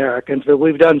for all Americans, but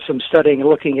we've done some studying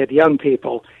looking at young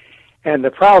people, and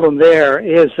the problem there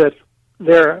is that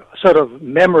their sort of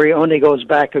memory only goes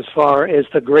back as far as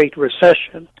the Great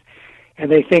Recession.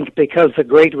 And they think because the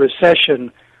Great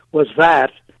Recession was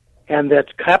that, and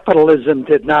that capitalism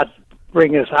did not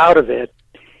bring us out of it,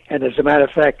 and as a matter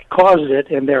of fact caused it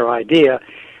in their idea,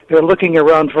 they're looking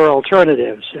around for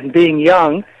alternatives. And being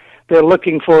young, they're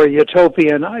looking for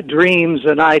utopian dreams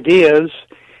and ideas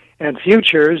and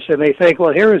futures, and they think,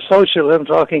 well, here is socialism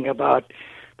talking about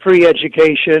free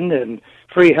education and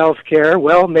free health care.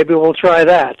 Well, maybe we'll try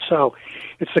that. So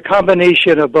it's a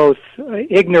combination of both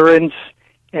ignorance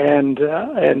and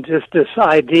just this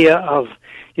idea of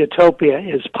utopia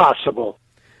is possible.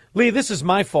 Lee, this is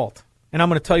my fault, and I'm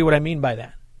going to tell you what I mean by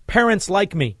that. Parents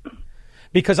like me,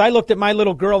 because I looked at my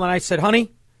little girl and I said,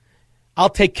 honey, I'll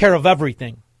take care of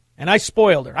everything. And I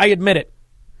spoiled her. I admit it.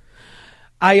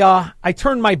 I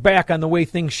turned my back on the way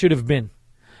things should have been.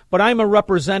 But I'm a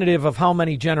representative of how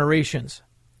many generations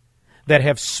that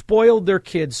have spoiled their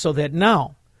kids so that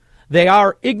now they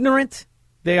are ignorant,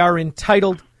 they are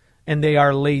entitled, and they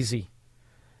are lazy.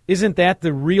 Isn't that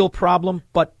the real problem?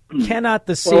 But cannot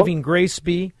the saving grace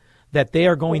be that they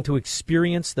are going to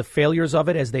experience the failures of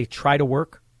it as they try to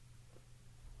work?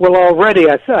 Well, already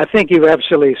I think you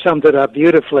absolutely summed it up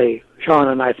beautifully, Sean,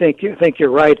 and I think you're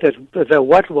right that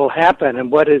what will happen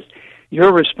and what is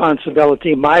your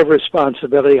responsibility, my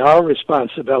responsibility, our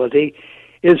responsibility,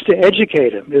 is to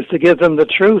educate them, is to give them the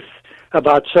truth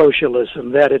about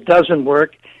socialism, that it doesn't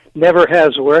work, never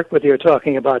has worked, whether you're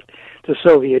talking about the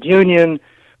Soviet Union,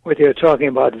 whether you're talking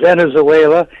about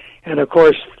Venezuela, and of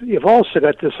course, you've also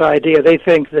got this idea, they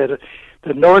think that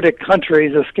the Nordic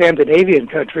countries, the Scandinavian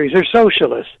countries, are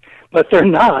socialist, but they're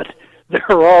not.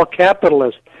 They're all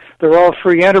capitalists. They're all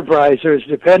free enterprisers,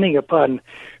 depending upon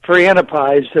free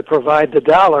enterprise to provide the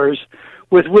dollars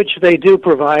with which they do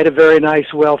provide a very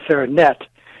nice welfare net.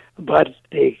 But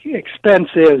the expense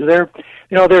is their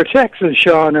taxes,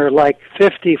 Sean, are like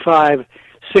 55,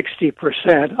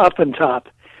 60% up and top.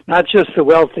 Not just the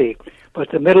wealthy, but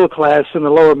the middle class and the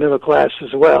lower middle class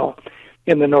as well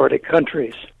in the Nordic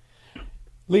countries.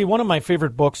 Lee, one of my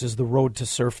favorite books is The Road to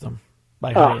Serfdom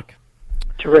by Hayek.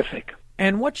 Terrific.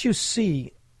 And what you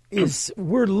see is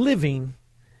we're living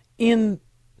in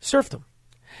serfdom.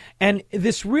 And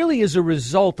this really is a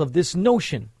result of this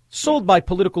notion, sold by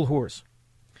political whores,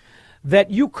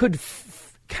 that you could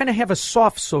kind of have a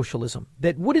soft socialism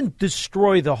that wouldn't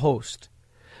destroy the host,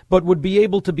 but would be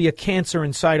able to be a cancer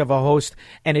inside of a host,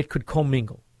 and it could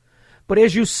commingle. But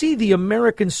as you see the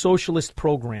American socialist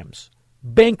programs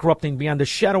bankrupting beyond a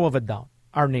shadow of a doubt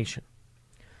our nation,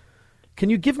 can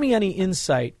you give me any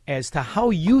insight as to how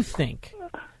you think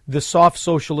the soft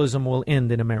socialism will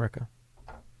end in America?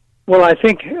 Well, I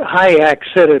think Hayek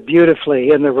said it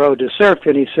beautifully in The Road to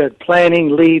Serfdom. He said,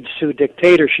 planning leads to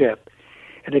dictatorship.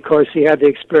 And, of course, he had the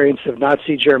experience of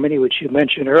Nazi Germany, which you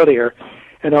mentioned earlier,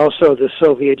 and also the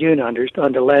Soviet Union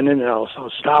under Lenin and also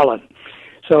Stalin.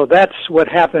 So that's what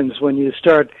happens when you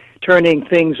start turning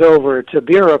things over to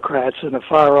bureaucrats in a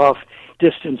far-off,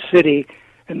 distant city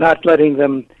and not letting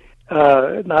them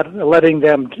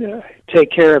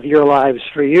take care of your lives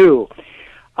for you.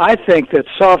 I think that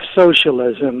soft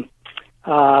socialism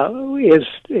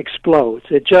explodes.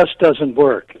 It just doesn't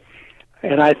work.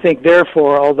 And I think,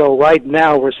 therefore, although right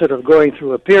now we're sort of going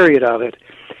through a period of it,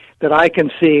 that I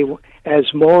can see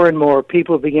as more and more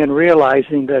people begin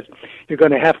realizing that you're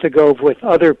going to have to go with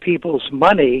other people's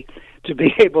money to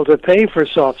be able to pay for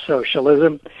soft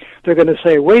socialism, they're going to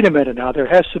say, wait a minute now, there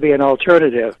has to be an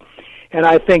alternative. And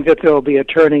I think that there will be a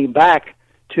turning back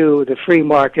to the free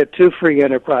market, to free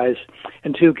enterprise,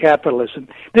 and to capitalism.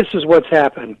 This is what's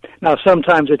happened. Now,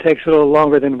 sometimes it takes a little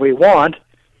longer than we want,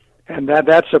 and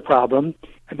that's a problem.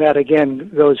 And that,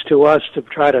 again, goes to us to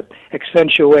try to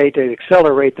accentuate and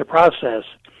accelerate the process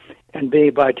and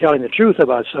by telling the truth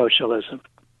about socialism.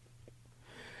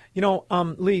 You know,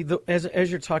 Lee,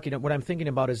 as you're talking, what I'm thinking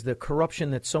about is the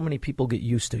corruption that so many people get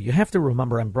used to. You have to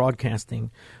remember I'm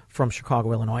broadcasting from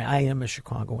Chicago, Illinois. I am a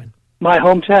Chicagoan. My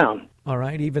hometown. All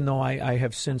right, even though I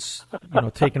have since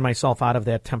taken myself out of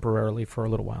that temporarily for a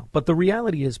little while. But the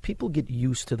reality is people get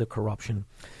used to the corruption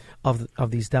of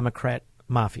these Democrat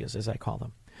mafias, as I call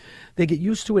them. They get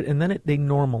used to it, and then they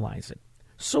normalize it.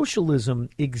 Socialism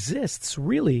exists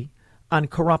really on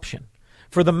corruption.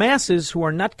 For the masses who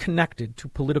are not connected to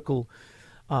political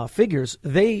figures,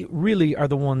 they really are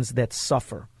the ones that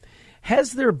suffer.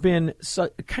 Has there been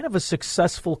kind of a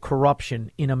successful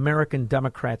corruption in American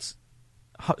Democrats'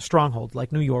 stronghold,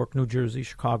 like New York, New Jersey,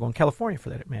 Chicago, and California, for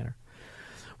that matter,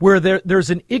 where there's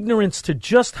an ignorance to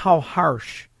just how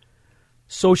harsh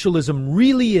socialism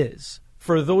really is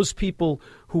for those people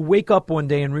who wake up one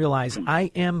day and realize,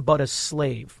 I am but a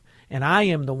slave, and I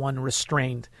am the one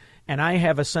restrained, and I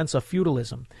have a sense of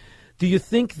feudalism? Do you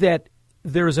think that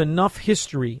there's enough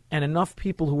history and enough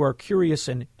people who are curious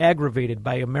and aggravated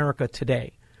by America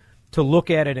today to look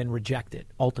at it and reject it,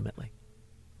 ultimately?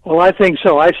 Well, I think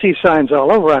so. I see signs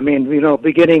all over. I mean,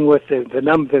 beginning with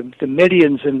the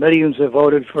millions and millions that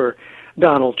voted for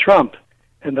Donald Trump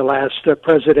in the last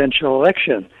presidential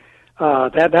election.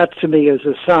 That to me is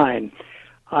a sign.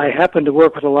 I happen to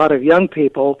work with a lot of young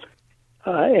people,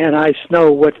 and I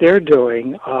know what they're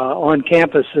doing on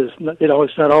campuses.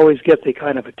 It's not always get the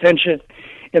kind of attention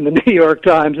in the New York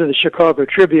Times and the Chicago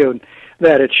Tribune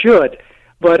that it should,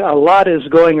 but a lot is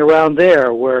going around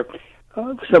there where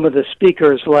some of the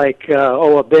speakers like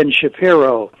Ben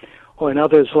Shapiro and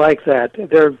others like that,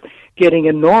 they're getting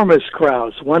enormous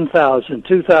crowds. 1,000,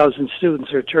 2,000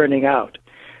 students are turning out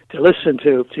to listen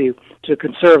to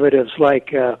conservatives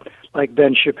like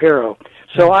Ben Shapiro.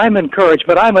 So I'm encouraged,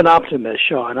 but I'm an optimist,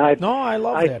 Sean. I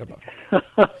love that about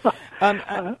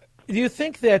it. Do you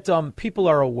think that people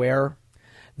are aware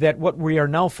that what we are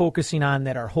now focusing on,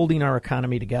 that are holding our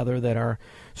economy together, that are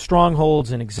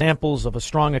strongholds and examples of a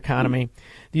strong economy,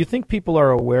 do you think people are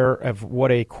aware of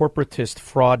what a corporatist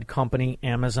fraud company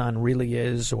Amazon really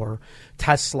is, or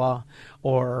Tesla,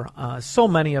 or so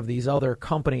many of these other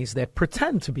companies that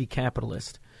pretend to be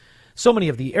capitalist? So many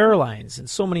of the airlines and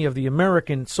so many of the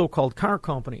American so-called car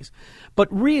companies, but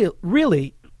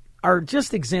really are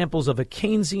just examples of a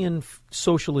Keynesian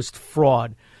socialist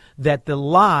fraud, that the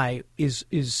lie is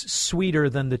sweeter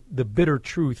than the bitter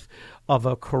truth of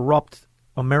a corrupt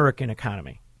American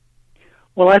economy.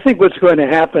 Well, I think what's going to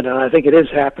happen, and I think it is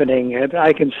happening, and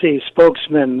I can see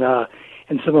spokesmen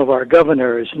and some of our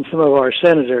governors and some of our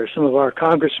senators, some of our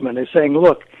congressmen are saying,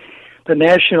 look, the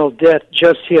national debt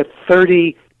just hit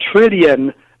 $30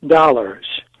 trillion.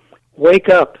 Wake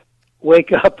up,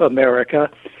 America.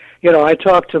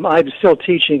 I'm still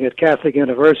teaching at Catholic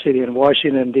University in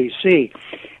Washington, D.C.,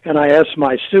 and I asked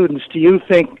my students, do you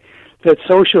think that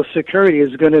Social Security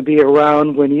is going to be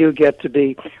around when you get to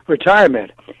be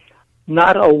retirement?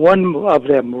 Not a one of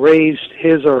them raised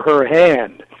his or her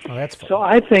hand. Oh, that's fun. So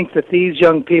I think that these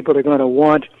young people are going to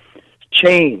want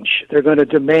change. They're going to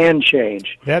demand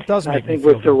change. That does make I think me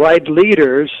feel with the right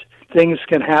leaders, things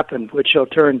can happen, which will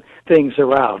turn things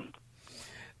around.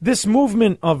 This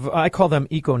movement of, I call them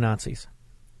eco-Nazis,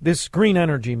 this green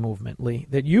energy movement, Lee,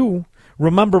 that you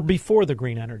remember before the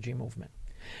green energy movement.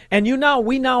 And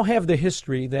we now have the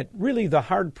history that really the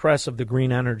hard press of the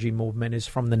green energy movement is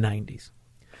from the 90s.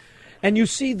 And you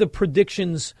see the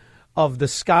predictions of the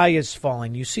sky is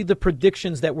falling. You see the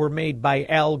predictions that were made by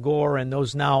Al Gore and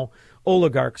those now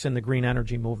oligarchs in the green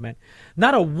energy movement.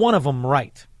 Not a one of them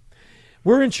right.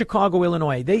 We're in Chicago,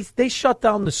 Illinois. They shut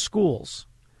down the schools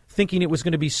thinking it was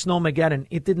going to be snowmageddon.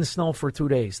 It didn't snow for 2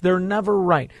 days. They're never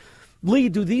right. Lee,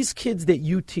 do these kids that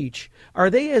you teach, are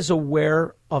they as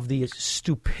aware of the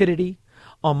stupidity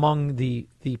among the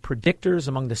predictors,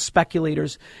 among the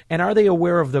speculators, and are they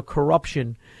aware of the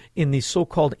corruption in these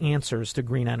so-called answers to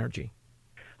green energy?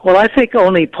 Well, I think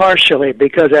only partially,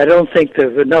 because I don't think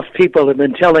that enough people have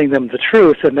been telling them the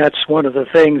truth, and that's one of the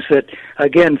things that,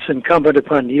 again, it's incumbent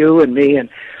upon you and me and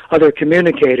other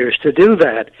communicators to do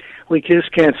that. We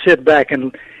just can't sit back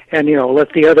and let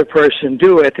the other person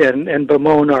do it and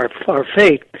bemoan our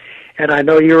fate. And I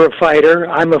know you're a fighter,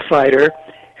 I'm a fighter,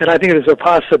 and I think there's a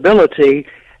possibility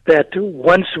that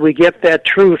once we get that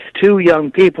truth to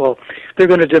young people, they're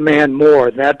going to demand more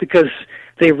of that, because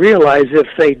they realize if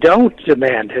they don't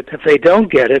demand it, if they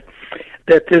don't get it,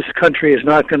 that this country is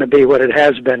not going to be what it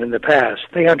has been in the past.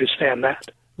 They understand that.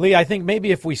 Lee, I think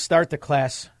maybe if we start the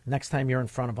class next time you're in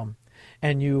front of them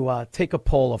and you take a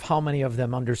poll of how many of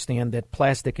them understand that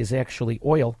plastic is actually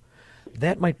oil,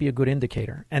 that might be a good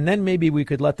indicator. And then maybe we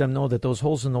could let them know that those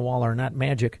holes in the wall are not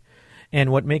magic,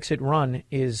 and what makes it run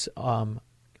is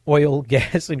oil,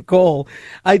 gas, and coal.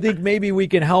 I think maybe we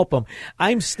can help them.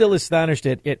 I'm still astonished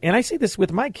at it, and I see this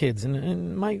with my kids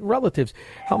and my relatives,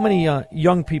 how many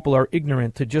young people are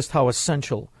ignorant to just how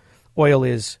essential oil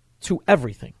is to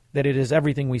everything, that it is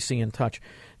everything we see and touch.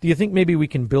 Do you think maybe we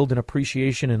can build an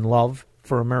appreciation and love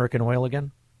for American oil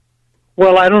again?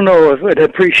 Well, I don't know if an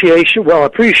appreciation. Well,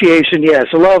 appreciation, yes.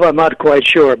 Love, I'm not quite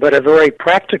sure, but a very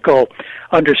practical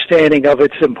understanding of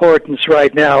its importance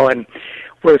right now. And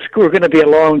we're going to be a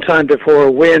long time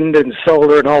before wind and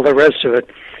solar and all the rest of it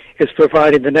is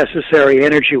providing the necessary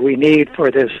energy we need for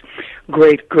this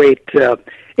great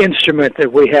instrument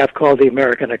that we have called the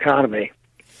American economy.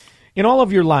 In all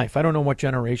of your life, I don't know what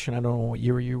generation, I don't know what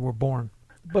year you were born,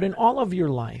 but in all of your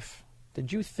life,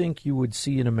 did you think you would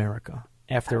see in America,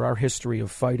 after our history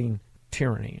of fighting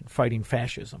tyranny and fighting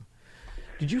fascism,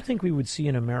 did you think we would see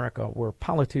in America where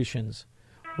politicians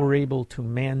were able to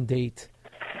mandate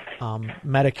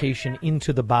medication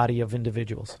into the body of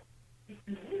individuals?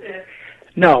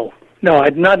 No,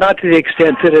 not to the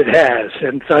extent that it has.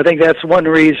 And so I think that's one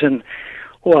reason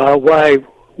why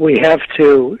we have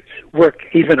to work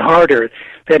even harder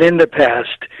than in the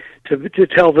past to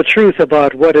tell the truth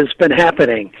about what has been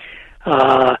happening.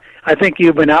 I think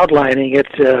you've been outlining it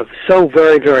so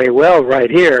very, very well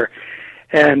right here.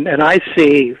 And I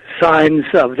see signs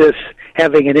of this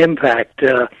having an impact,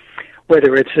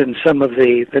 whether it's in some of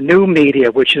the new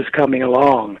media which is coming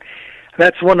along.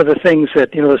 That's one of the things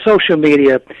that, the social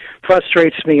media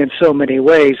frustrates me in so many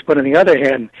ways, but on the other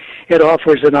hand, it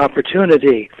offers an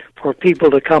opportunity for people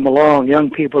to come along, young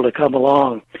people to come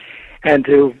along, and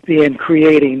to be in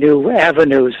creating new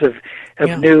avenues of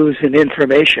news and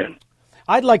information.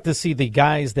 I'd like to see the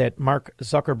guys that Mark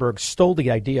Zuckerberg stole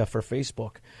the idea for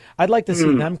Facebook. I'd like to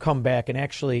see them come back and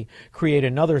actually create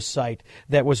another site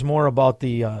that was more about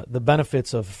the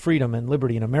benefits of freedom and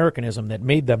liberty and Americanism that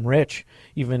made them rich,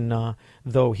 even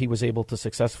though he was able to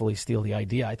successfully steal the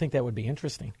idea. I think that would be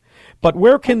interesting. But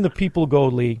where can the people go,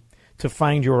 Lee, to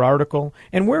find your article?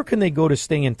 And where can they go to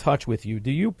stay in touch with you?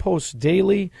 Do you post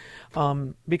daily?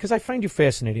 Because I find you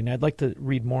fascinating. I'd like to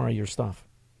read more of your stuff.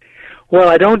 Well,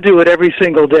 I don't do it every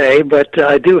single day, but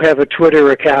I do have a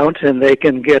Twitter account, and they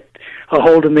can get a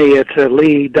hold of me at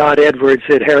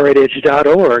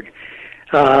lee.edwards@heritage.org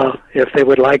if they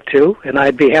would like to, and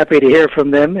I'd be happy to hear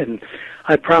from them, and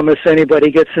I promise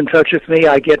anybody gets in touch with me,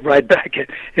 I get right back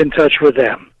in touch with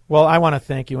them. Well, I want to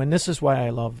thank you, and this is why I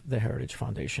love the Heritage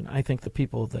Foundation. I think the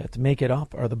people that make it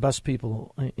up are the best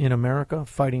people in America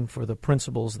fighting for the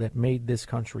principles that made this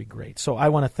country great. So I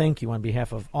want to thank you on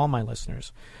behalf of all my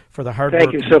listeners for the hard work.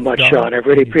 Thank you so much, Sean. I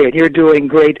really appreciate it. You're doing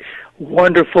great,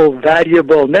 wonderful,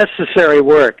 valuable, necessary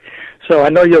work, so I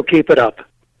know you'll keep it up.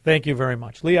 Thank you very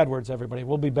much. Lee Edwards, everybody.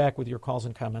 We'll be back with your calls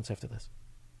and comments after this.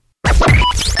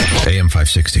 AM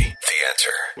 560, The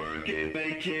Answer.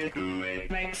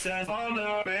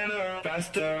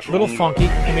 A little funky.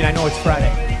 I mean, I know it's Friday.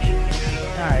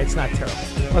 All right, it's not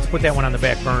terrible. Let's put that one on the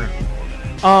back burner.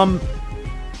 I'm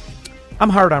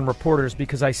hard on reporters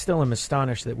because I still am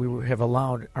astonished that we have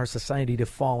allowed our society to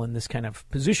fall in this kind of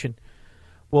position.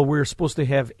 Well, we're supposed to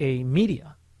have a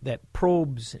media that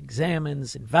probes,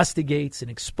 examines, investigates,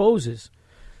 and exposes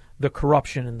the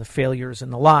corruption and the failures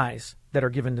and the lies that are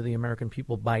given to the American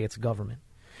people by its government.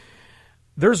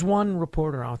 There's one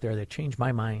reporter out there that changed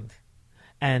my mind,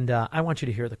 and I want you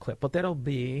to hear the clip. But that'll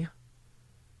be,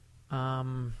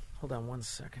 hold on one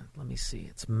second. Let me see.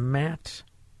 It's Matt.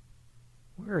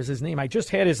 Where is his name? I just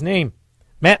had his name.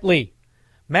 Matt Lee.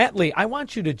 Matt Lee, I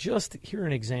want you to just hear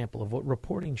an example of what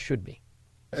reporting should be.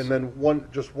 And then one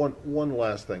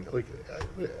last thing.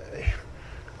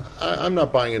 I'm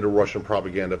not buying into Russian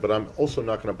propaganda, but I'm also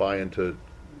not going to buy into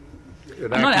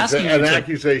an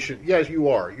accusation. Yes, you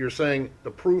are. You're saying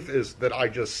the proof is that I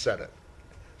just said it.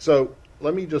 So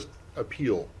let me just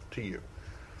appeal to you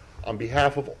on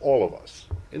behalf of all of us,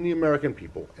 and the American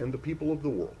people, and the people of the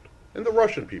world, and the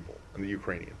Russian people, and the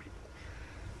Ukrainian people.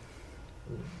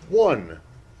 One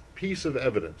piece of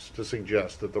evidence to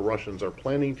suggest that the Russians are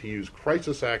planning to use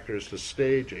crisis actors to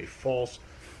stage a false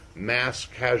mass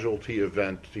casualty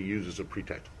event to use as a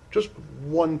pretext. Just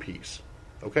one piece,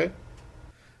 okay?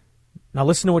 Now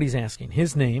listen to what he's asking.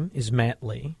 His name is Matt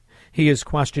Lee. He is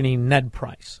questioning Ned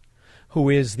Price, who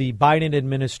is the Biden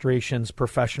administration's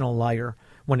professional liar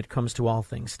when it comes to all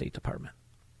things State Department.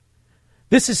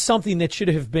 This is something that should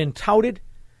have been touted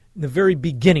in the very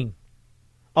beginning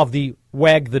of the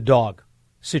wag the dog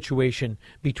situation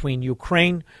between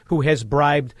Ukraine, who has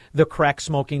bribed the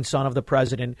crack-smoking son of the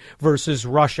president, versus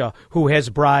Russia, who has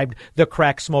bribed the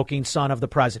crack-smoking son of the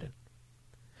president.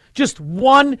 Just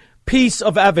one piece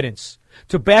of evidence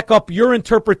to back up your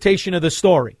interpretation of the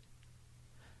story.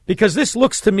 Because this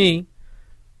looks to me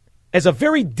as a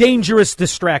very dangerous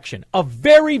distraction, a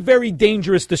very, very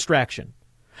dangerous distraction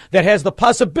that has the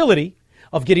possibility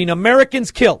of getting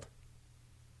Americans killed.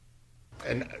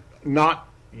 And not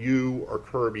you or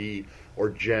Kirby or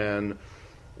Jen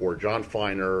or John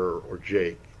Feiner or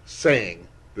Jake saying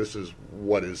this is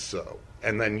what is so.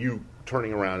 And then you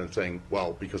turning around and saying,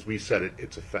 well, because we said it,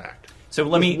 it's a fact. So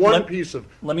let me piece of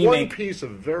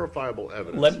verifiable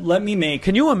evidence. Let me make.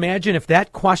 Can you imagine if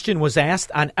that question was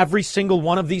asked on every single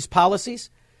one of these policies?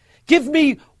 Give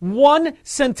me one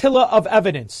scintilla of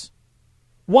evidence.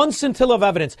 One scintilla of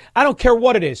evidence. I don't care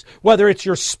what it is. Whether it's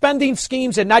your spending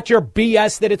schemes and not your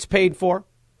BS that it's paid for.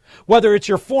 Whether it's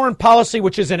your foreign policy,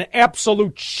 which is an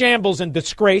absolute shambles and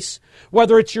disgrace.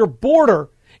 Whether it's your border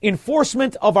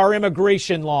enforcement of our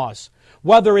immigration laws.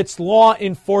 Whether it's law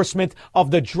enforcement of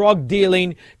the drug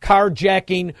dealing,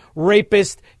 carjacking,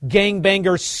 rapist,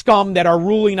 gangbanger scum that are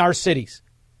ruling our cities.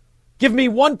 Give me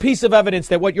one piece of evidence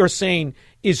that what you're saying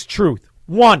is truth.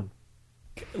 One.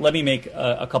 Let me make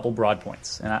a couple broad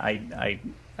points. And I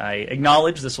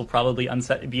acknowledge this will probably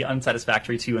be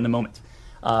unsatisfactory to you in the moment.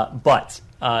 But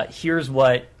here's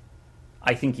what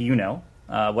I think you know,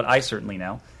 what I certainly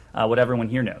know, what everyone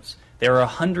here knows. There are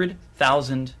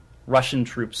 100,000 Russian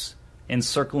troops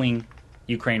encircling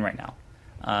Ukraine right now,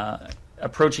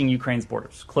 approaching Ukraine's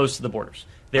borders, close to the borders.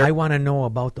 I want to know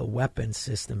about the weapon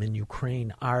system in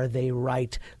Ukraine. Are they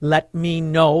right? Let me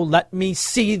know. Let me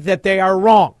see that they are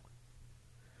wrong.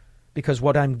 Because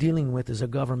what I'm dealing with is a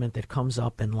government that comes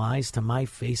up and lies to my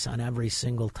face on every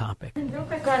single topic. And real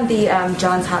quick on the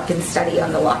Johns Hopkins study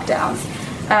on the lockdowns.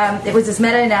 It was this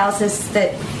meta-analysis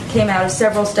that came out of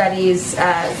several studies,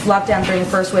 lockdown during the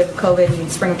first wave of COVID in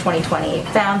spring of 2020. It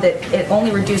found that it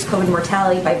only reduced COVID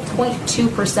mortality by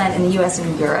 0.2% in the U.S.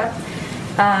 and Europe,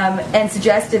 and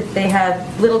suggested they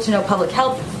have little to no public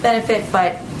health benefit,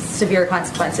 but severe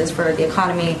consequences for the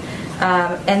economy.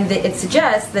 And it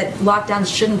suggests that lockdowns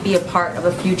shouldn't be a part of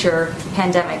a future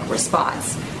pandemic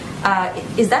response.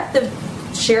 Is that the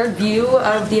shared view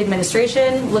of the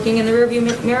administration looking in the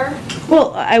rearview mirror?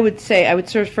 Well, I would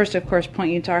first, of course,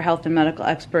 point you to our health and medical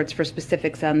experts for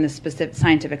specifics on this specific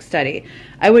scientific study.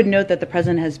 I would note that the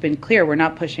president has been clear. We're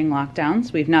not pushing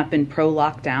lockdowns. We've not been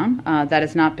pro-lockdown. That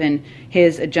has not been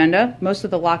his agenda. Most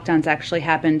of the lockdowns actually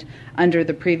happened under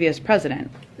the previous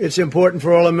president. It's important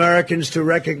for all Americans to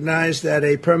recognize that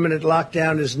a permanent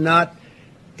lockdown is not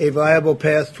a viable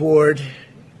path toward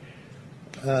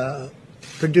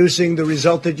producing the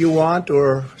result that you want,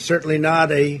 or certainly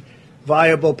not a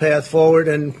viable path forward,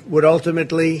 and would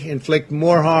ultimately inflict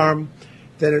more harm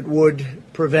than it would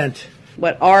prevent.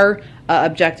 What our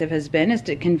objective has been is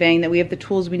to conveying that we have the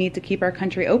tools we need to keep our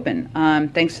country open,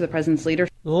 thanks to the president's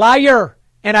leadership. Liar!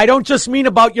 And I don't just mean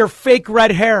about your fake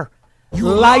red hair. You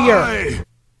liar!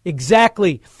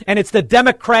 Exactly. And it's the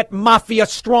Democrat mafia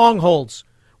strongholds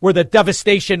where the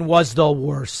devastation was the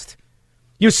worst.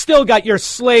 You still got your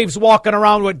slaves walking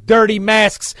around with dirty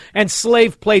masks and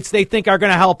slave plates they think are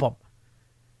going to help them.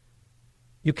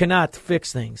 You cannot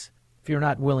fix things if you're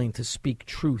not willing to speak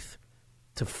truth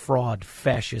to fraud,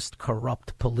 fascist,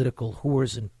 corrupt, political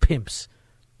whores and pimps,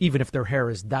 even if their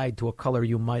hair is dyed to a color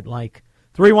you might like.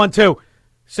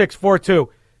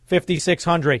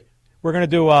 312-642-5600. We're going to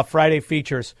do Friday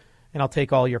features, and I'll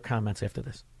take all your comments after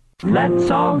this.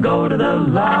 Let's all go to the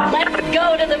live. Let's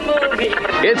go to the movie.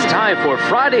 It's time for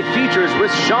Friday Features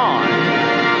with Sean.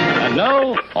 And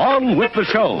now, on with the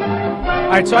show. All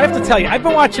right, so I have to tell you, I've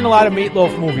been watching a lot of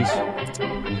Meatloaf movies.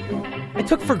 I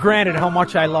took for granted how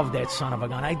much I loved that son of a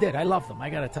gun. I did. I love them,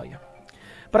 I got to tell you.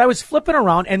 But I was flipping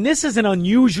around, and this is an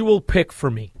unusual pick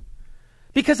for me.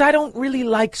 Because I don't really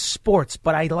like sports,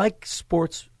 but I like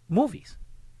sports movies.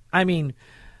 I mean,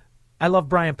 I love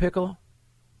Brian Piccolo.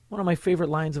 One of my favorite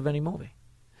lines of any movie.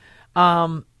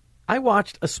 I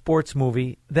watched a sports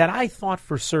movie that I thought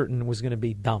for certain was going to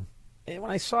be dumb. And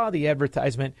when I saw the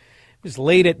advertisement, it was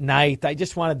late at night. I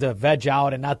just wanted to veg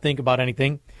out and not think about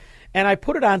anything. And I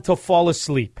put it on to fall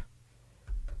asleep.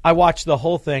 I watched the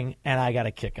whole thing, and I got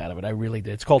a kick out of it. I really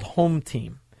did. It's called Home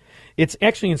Team. It's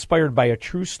actually inspired by a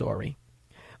true story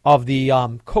of the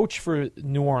coach for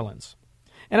New Orleans.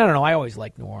 And I don't know, I always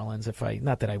liked New Orleans,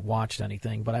 not that I watched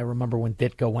anything, but I remember when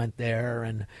Ditka went there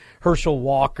and Herschel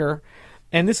Walker.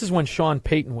 And this is when Sean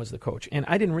Payton was the coach. And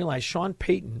I didn't realize Sean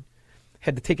Payton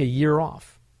had to take a year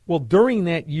off. Well, during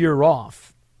that year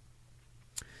off,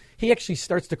 he actually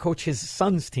starts to coach his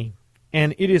son's team.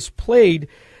 And it is played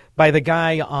by the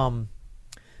guy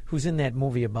who's in that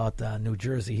movie about New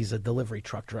Jersey. He's a delivery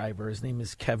truck driver. His name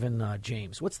is Kevin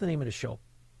James. What's the name of the show?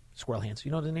 Squirrel Hands.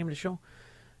 You know the name of the show?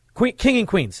 King and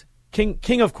Queens.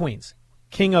 King of Queens.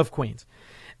 King of Queens.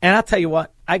 And I'll tell you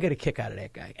what, I got a kick out of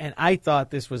that guy. And I thought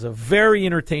this was a very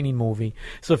entertaining movie.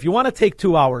 So if you want to take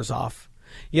 2 hours off,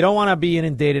 you don't want to be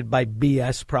inundated by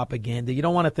BS propaganda, you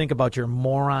don't want to think about your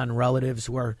moron relatives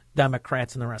who are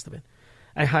Democrats and the rest of it,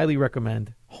 I highly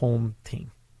recommend Home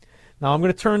Team. Now I'm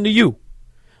going to turn to you.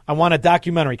 I want a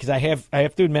documentary because I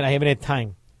have to admit I haven't had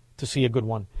time to see a good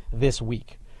one this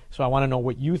week. So I want to know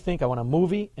what you think. I want a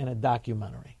movie and a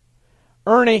documentary.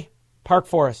 Ernie, Park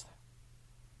Forest.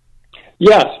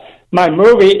 Yes, my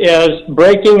movie is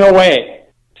Breaking Away,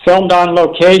 filmed on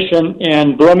location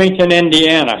in Bloomington,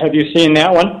 Indiana. Have you seen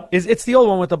that one? It's the old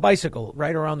one with the bicycle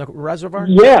right around the reservoir?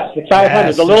 Yes, the 500,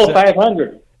 Yes, the little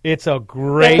 500. It's a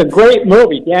great... It's a great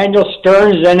movie. Daniel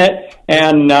Stern's in it,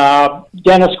 and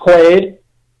Dennis Quaid,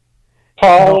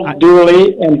 Paul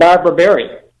Dooley, and Barbara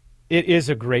Berry. It is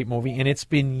a great movie, and it's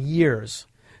been years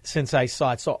since I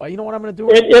saw it. So you know what I'm going to do?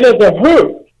 It is a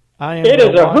hoot. It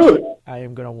is a hoot. I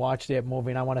am going to watch that movie,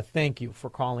 and I want to thank you for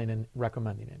calling and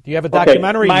recommending it. Do you have a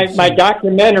documentary? Okay. My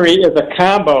documentary is a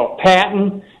combo,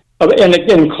 Patton, and it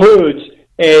includes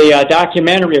a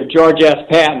documentary of George S.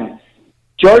 Patton.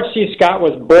 George C. Scott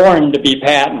was born to be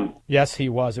Patton. Yes, he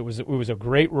was. It was a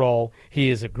great role. He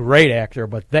is a great actor,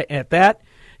 but at that,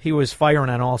 he was firing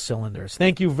on all cylinders.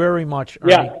 Thank you very much,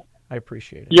 Ernie. Yeah. I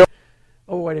appreciate it.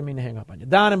 Oh, I didn't mean to hang up on you.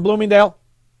 Don in Bloomingdale.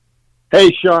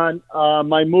 Hey, Sean.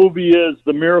 My movie is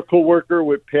The Miracle Worker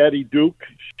with Patty Duke.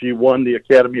 She won the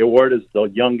Academy Award as the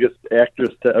youngest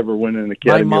actress to ever win an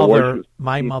Academy Award.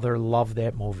 My mother loved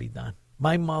that movie, Don.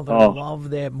 My mother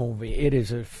loved that movie. It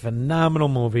is a phenomenal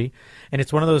movie, and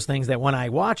it's one of those things that when I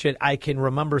watch it, I can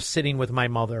remember sitting with my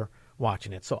mother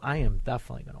watching it. So I am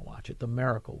definitely going to watch it, The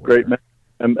Miracle Worker. Great, man.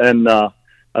 And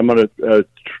I'm going to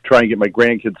try and get my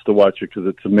grandkids to watch it because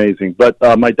it's amazing. But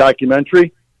my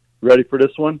documentary, ready for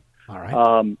this one? All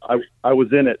right. I was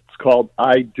in it. It's called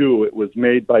I Do. It was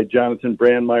made by Jonathan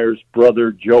Brandmeier's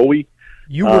brother, Joey.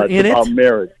 You were in it? About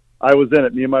marriage. I was in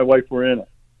it. Me and my wife were in it.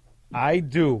 I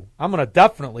do. I'm going to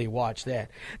definitely watch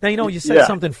that. Now, you said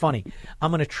something funny.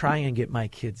 I'm going to try and get my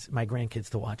grandkids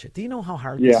to watch it. Do you know how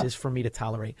hard this is for me to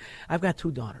tolerate? I've got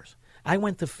 2 daughters. I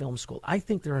went to film school. I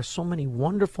think there are so many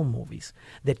wonderful movies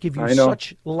that give you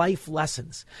such life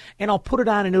lessons. And I'll put it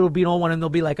on and it'll be an old one and they'll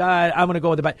be like, I'm going to go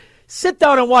with the back. Sit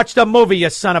down and watch the movie, you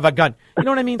son of a gun. You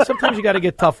know what I mean? Sometimes you got to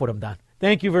get tough with them, Don.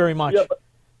 Thank you very much.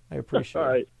 I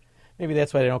appreciate it. Maybe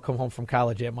that's why they don't come home from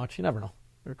college that much. You never know.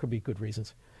 There could be good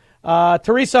reasons.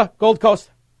 Teresa, Gold Coast.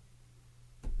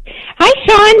 Hi,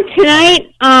 Sean.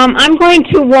 Tonight, I'm going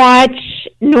to watch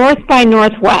North by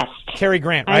Northwest. Cary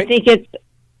Grant, right? I think it's,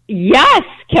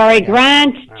 Cary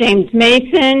Grant, James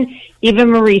Mason, Eva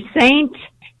Marie Saint.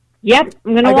 Yep,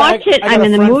 I'm going to watch it. I'm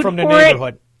in the mood from the for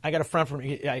neighborhood. I got a friend from,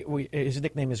 his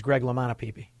nickname is Greg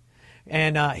LaManna-Pepe.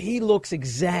 And he looks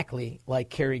exactly like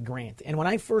Cary Grant. And when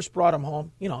I first brought him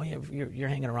home, you're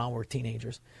hanging around, we're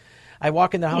teenagers. I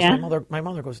walk in the house, my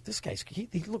mother goes, this guy's,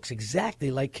 he looks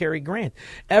exactly like Cary Grant.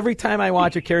 Every time I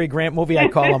watch a Cary Grant movie, I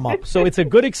call him up. So it's a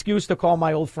good excuse to call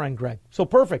my old friend Greg. So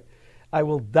perfect. I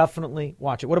will definitely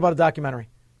watch it. What about a documentary?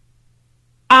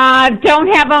 Don't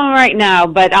have one right now,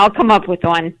 but I'll come up with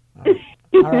one.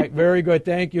 All right, very good.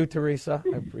 Thank you, Teresa.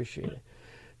 I appreciate it.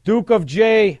 Duke of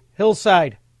J,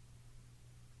 Hillside.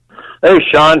 Hey,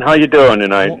 Sean, how you doing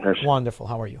tonight? Wonderful.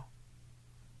 How are you?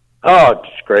 Oh,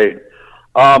 it's great.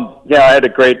 I had a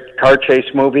great car chase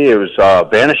movie. It was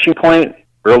Vanishing Point,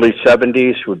 early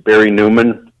 70s with Barry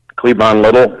Newman, Cleavon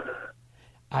Little.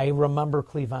 I remember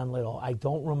Cleavon Little. I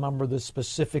don't remember the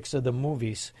specifics of the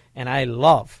movies, and I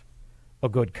love a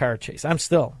good car chase. I'm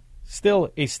still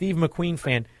a Steve McQueen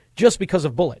fan just because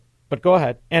of Bullet. But go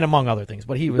ahead, and among other things.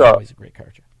 But he was always a great car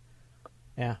chase.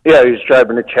 Yeah. Yeah, he was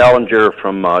driving a Challenger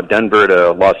from Denver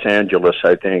to Los Angeles,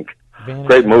 I think.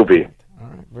 Great movie. All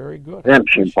right, very good.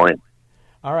 Vanishing Point.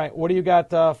 All right, what do you got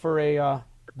for a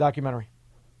documentary?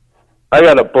 I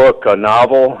got a book, a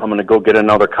novel. I'm going to go get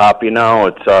another copy now.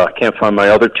 It's I can't find my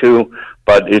other 2,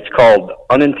 but it's called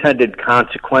Unintended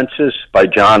Consequences by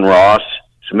John Ross.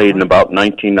 It's made in about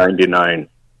 1999.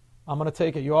 I'm going to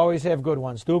take it. You always have good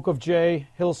ones. Duke of J,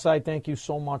 Hillside, thank you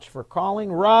so much for calling.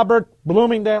 Robert,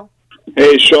 Bloomingdale.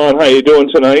 Hey, Sean, how you doing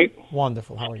tonight?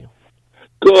 Wonderful. How are you?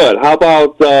 Good. How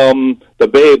about The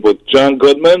Babe with John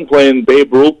Goodman playing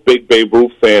Babe Ruth? Big Babe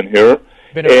Ruth fan here.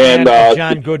 Been a fan of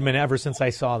John Goodman ever since I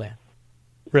saw that.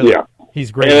 Really? Yeah.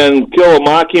 He's great. And Kill a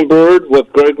Mockingbird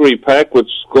with Gregory Peck, which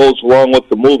goes along with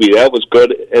the movie. That was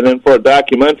good. And then for a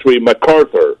documentary,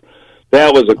 MacArthur.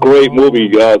 That was a great movie.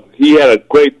 He had a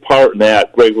great part in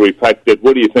that, Gregory Peck did.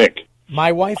 What do you think?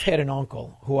 My wife had an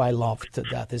uncle who I loved to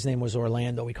death. His name was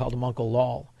Orlando. We called him Uncle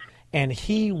Lol. And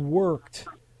he worked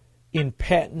in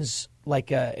Patton's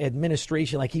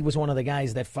administration. Like he was one of the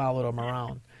guys that followed him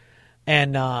around.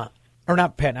 And, or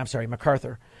not Patton, I'm sorry,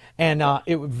 MacArthur. And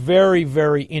it was very,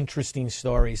 very interesting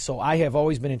story. So I have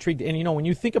always been intrigued. And, when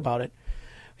you think about it,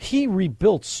 he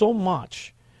rebuilt so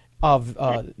much of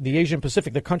the Asian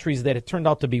Pacific, the countries that it turned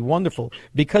out to be wonderful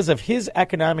because of his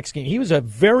economic scheme. He was a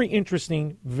very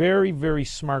interesting, very, very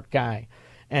smart guy.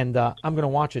 And I'm going to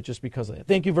watch it just because of that.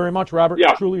 Thank you very much, Robert.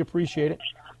 Yeah. Truly appreciate it.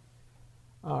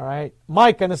 All right.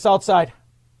 Mike on the south side.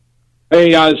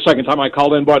 Hey, second time I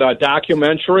called in, but a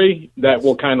documentary that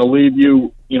will kind of leave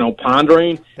you,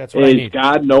 pondering That's what I is need.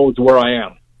 God Knows Where I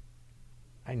Am.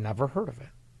 I never heard of it.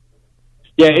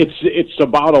 Yeah, it's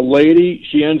about a lady.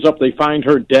 She ends up, they find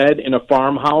her dead in a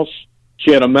farmhouse.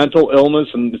 She had a mental illness,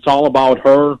 and it's all about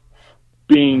her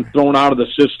being thrown out of the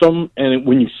system. And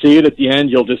when you see it at the end,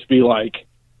 you'll just be like,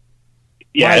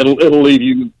 yeah, it'll leave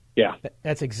you. Yeah.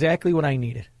 That's exactly what I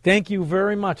needed. Thank you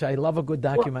very much. I love a good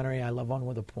documentary. I love one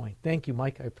with a point. Thank you,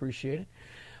 Mike. I appreciate it.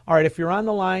 All right, if you're on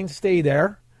the line, stay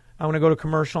there. I'm going to go to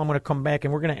commercial. I'm going to come back,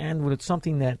 and we're going to end with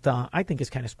something that I think is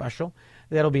kind of special.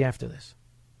 That'll be after this.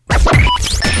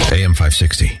 AM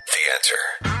 560. The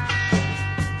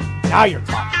Answer. Now you're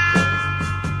talking.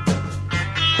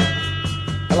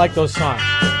 I like those songs.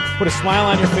 Put a smile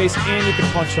on your face, and you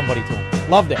can punch somebody to them.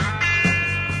 Love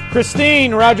that.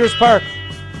 Christine, Rogers Park.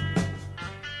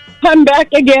 I'm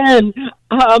back again. Hey,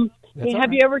 have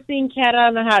right. you ever seen Cat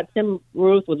on the Hot Tin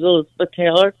Roof with Elizabeth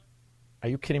Taylor? Are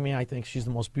you kidding me? I think she's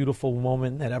the most beautiful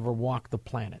woman that ever walked the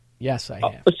planet. Yes, I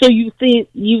have. So you've seen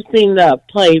the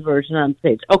play version on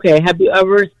stage. Okay, have you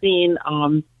ever seen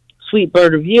Sweet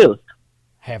Bird of Youth?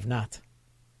 Have not.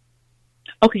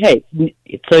 Okay,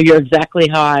 so you're exactly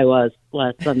how I was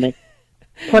last Sunday.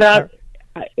 Put out,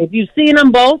 if you've seen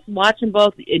them both, watch them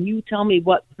both, and you tell me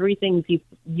what three things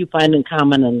you find in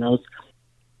common in those.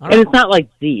 And it's not like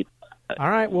deep. All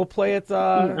right, we'll play it.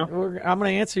 I'm going to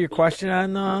answer your question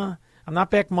on. I'm not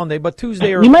back Monday, but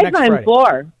Tuesday or you might next find Friday.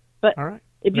 4, but all right.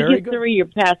 if you Very get good. 3, you're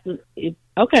past.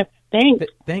 Okay, thanks.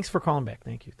 Thanks for calling back.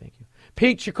 Thank you.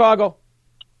 Pete, Chicago.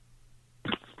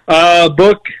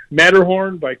 Book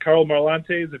Matterhorn by Karl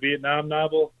Marlantes, a Vietnam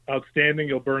novel. Outstanding.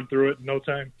 You'll burn through it in no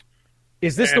time.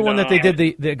 Is this the one that they did,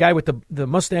 the guy with the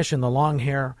mustache and the long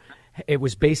hair? It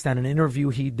was based on an interview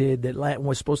he did that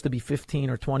was supposed to be 15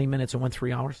 or 20 minutes and went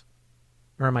 3 hours?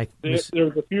 Or am I... There's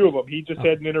a few of them. He just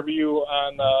had an interview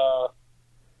on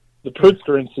the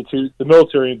Pritzker Institute, the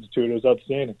military institute. It was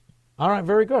outstanding. All right,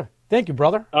 very good. Thank you,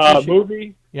 brother.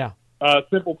 Movie? Yeah.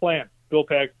 Simple Plan, Bill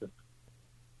Paxton.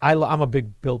 I'm a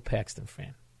big Bill Paxton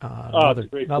fan.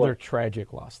 Another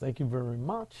tragic loss. Thank you very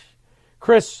much.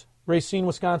 Chris, Racine,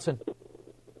 Wisconsin.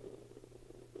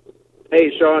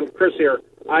 Hey, Sean, Chris here.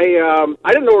 I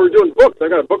didn't know we were doing books. I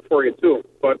got a book for you too.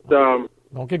 But don't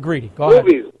get greedy. Go ahead.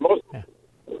 Movies.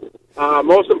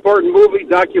 Most important movie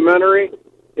documentary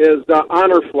is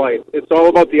Honor Flight. It's all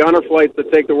about the honor flights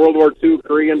that take the World War II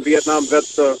Korean, Vietnam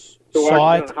vets to Saw it,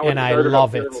 Washington, how and I started love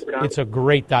up there it. in Wisconsin. It's a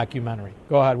great documentary.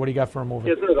 Go ahead. What do you got for a movie?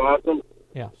 Isn't it awesome?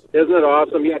 Yeah. Isn't it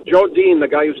awesome? Yeah, Joe Dean, the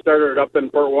guy who started it up in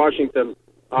Fort Washington.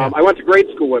 I went to grade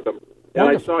school with him, and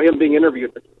I saw him being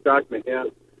interviewed. It shocked me. Yeah.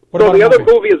 What So about the a other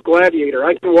movie? movie is Gladiator.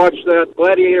 I can watch that.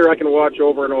 Gladiator I can watch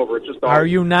over and over. It's just awesome. Are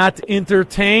you not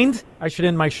entertained? I should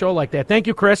end my show like that. Thank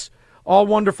you, Chris. All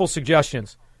wonderful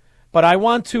suggestions. But I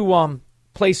want to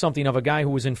play something of a guy who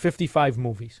was in 55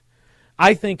 movies.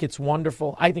 I think it's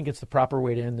wonderful. I think it's the proper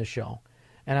way to end the show.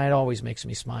 And it always makes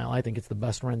me smile. I think it's the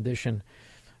best rendition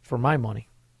for my money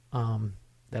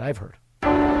that I've heard.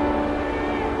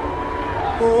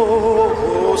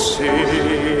 Oh,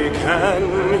 say, can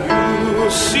you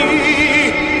see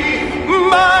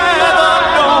by the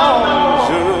dawn's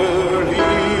early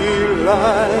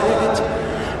light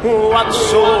what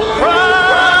so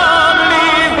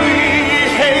proudly we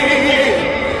hailed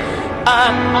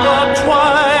at the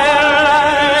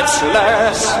twilight's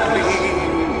last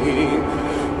gleaming,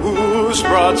 whose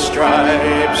broad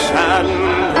stripes and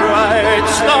bright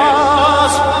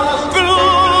stars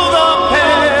through the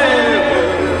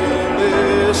perilous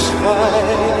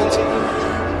fight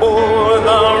o'er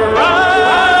the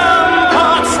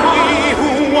ramparts we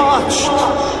who watched,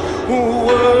 who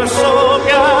were so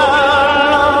gallantly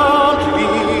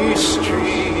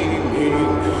streaming,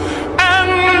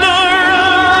 and the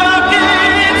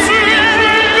rockets in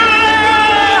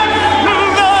glare, the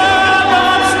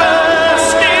bombs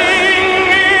bursting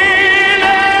in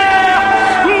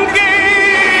air,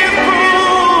 gave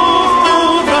proof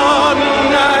through the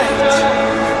night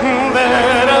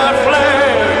that our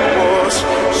flag was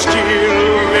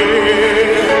still there.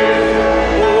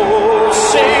 Oh,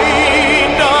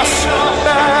 say does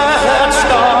that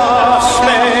star-spangled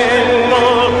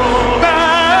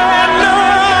banner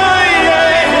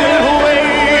yet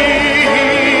wave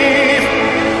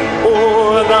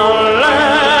o'er the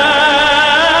land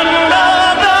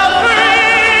of the free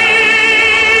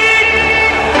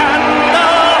and the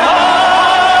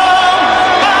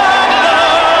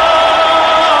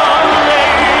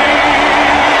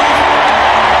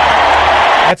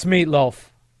That's Meatloaf.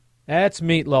 That's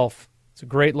Meatloaf. It's a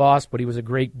great loss, but he was a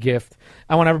great gift.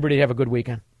 I want everybody to have a good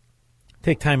weekend.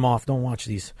 Take time off. Don't watch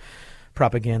these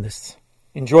propagandists.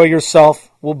 Enjoy yourself.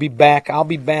 We'll be back. I'll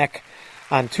be back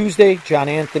on Tuesday. John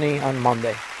Anthony on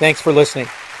Monday. Thanks for listening.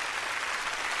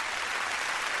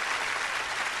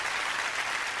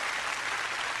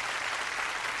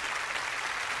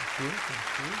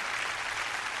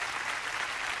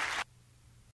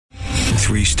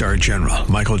 Three-star General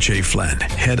Michael J. Flynn,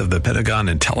 head of the Pentagon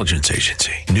Intelligence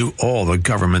Agency, knew all the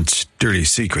government's dirty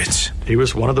secrets. He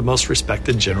was one of the most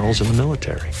respected generals in the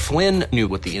military. Flynn knew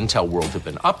what the intel world had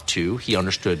been up to. He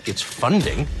understood its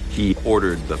funding. He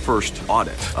ordered the first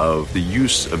audit of the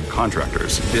use of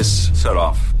contractors. This set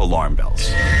off alarm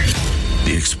bells.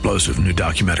 The explosive new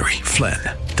documentary, Flynn,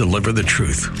 Deliver the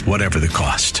Truth, Whatever the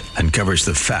Cost, uncovers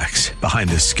the facts behind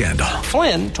this scandal.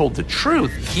 Flynn told the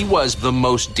truth. He was the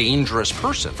most dangerous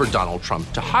person for Donald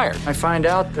Trump to hire. I find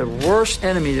out the worst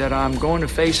enemy that I'm going to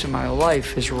face in my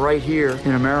life is right here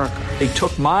in America. They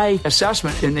took my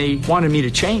assessment and they wanted me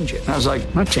to change it. And I was like,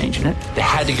 I'm not changing it. They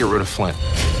had to get rid of Flynn.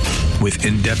 With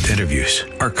in-depth interviews,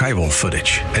 archival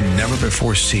footage, and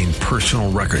never-before-seen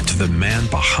personal records of the man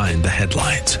behind the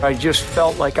headlines. I just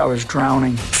felt like I was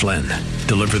drowning. Flynn,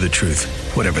 Deliver the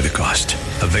Truth, Whatever the Cost.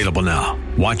 Available now.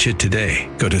 Watch it today.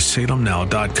 Go to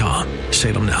salemnow.com.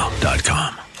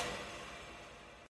 salemnow.com.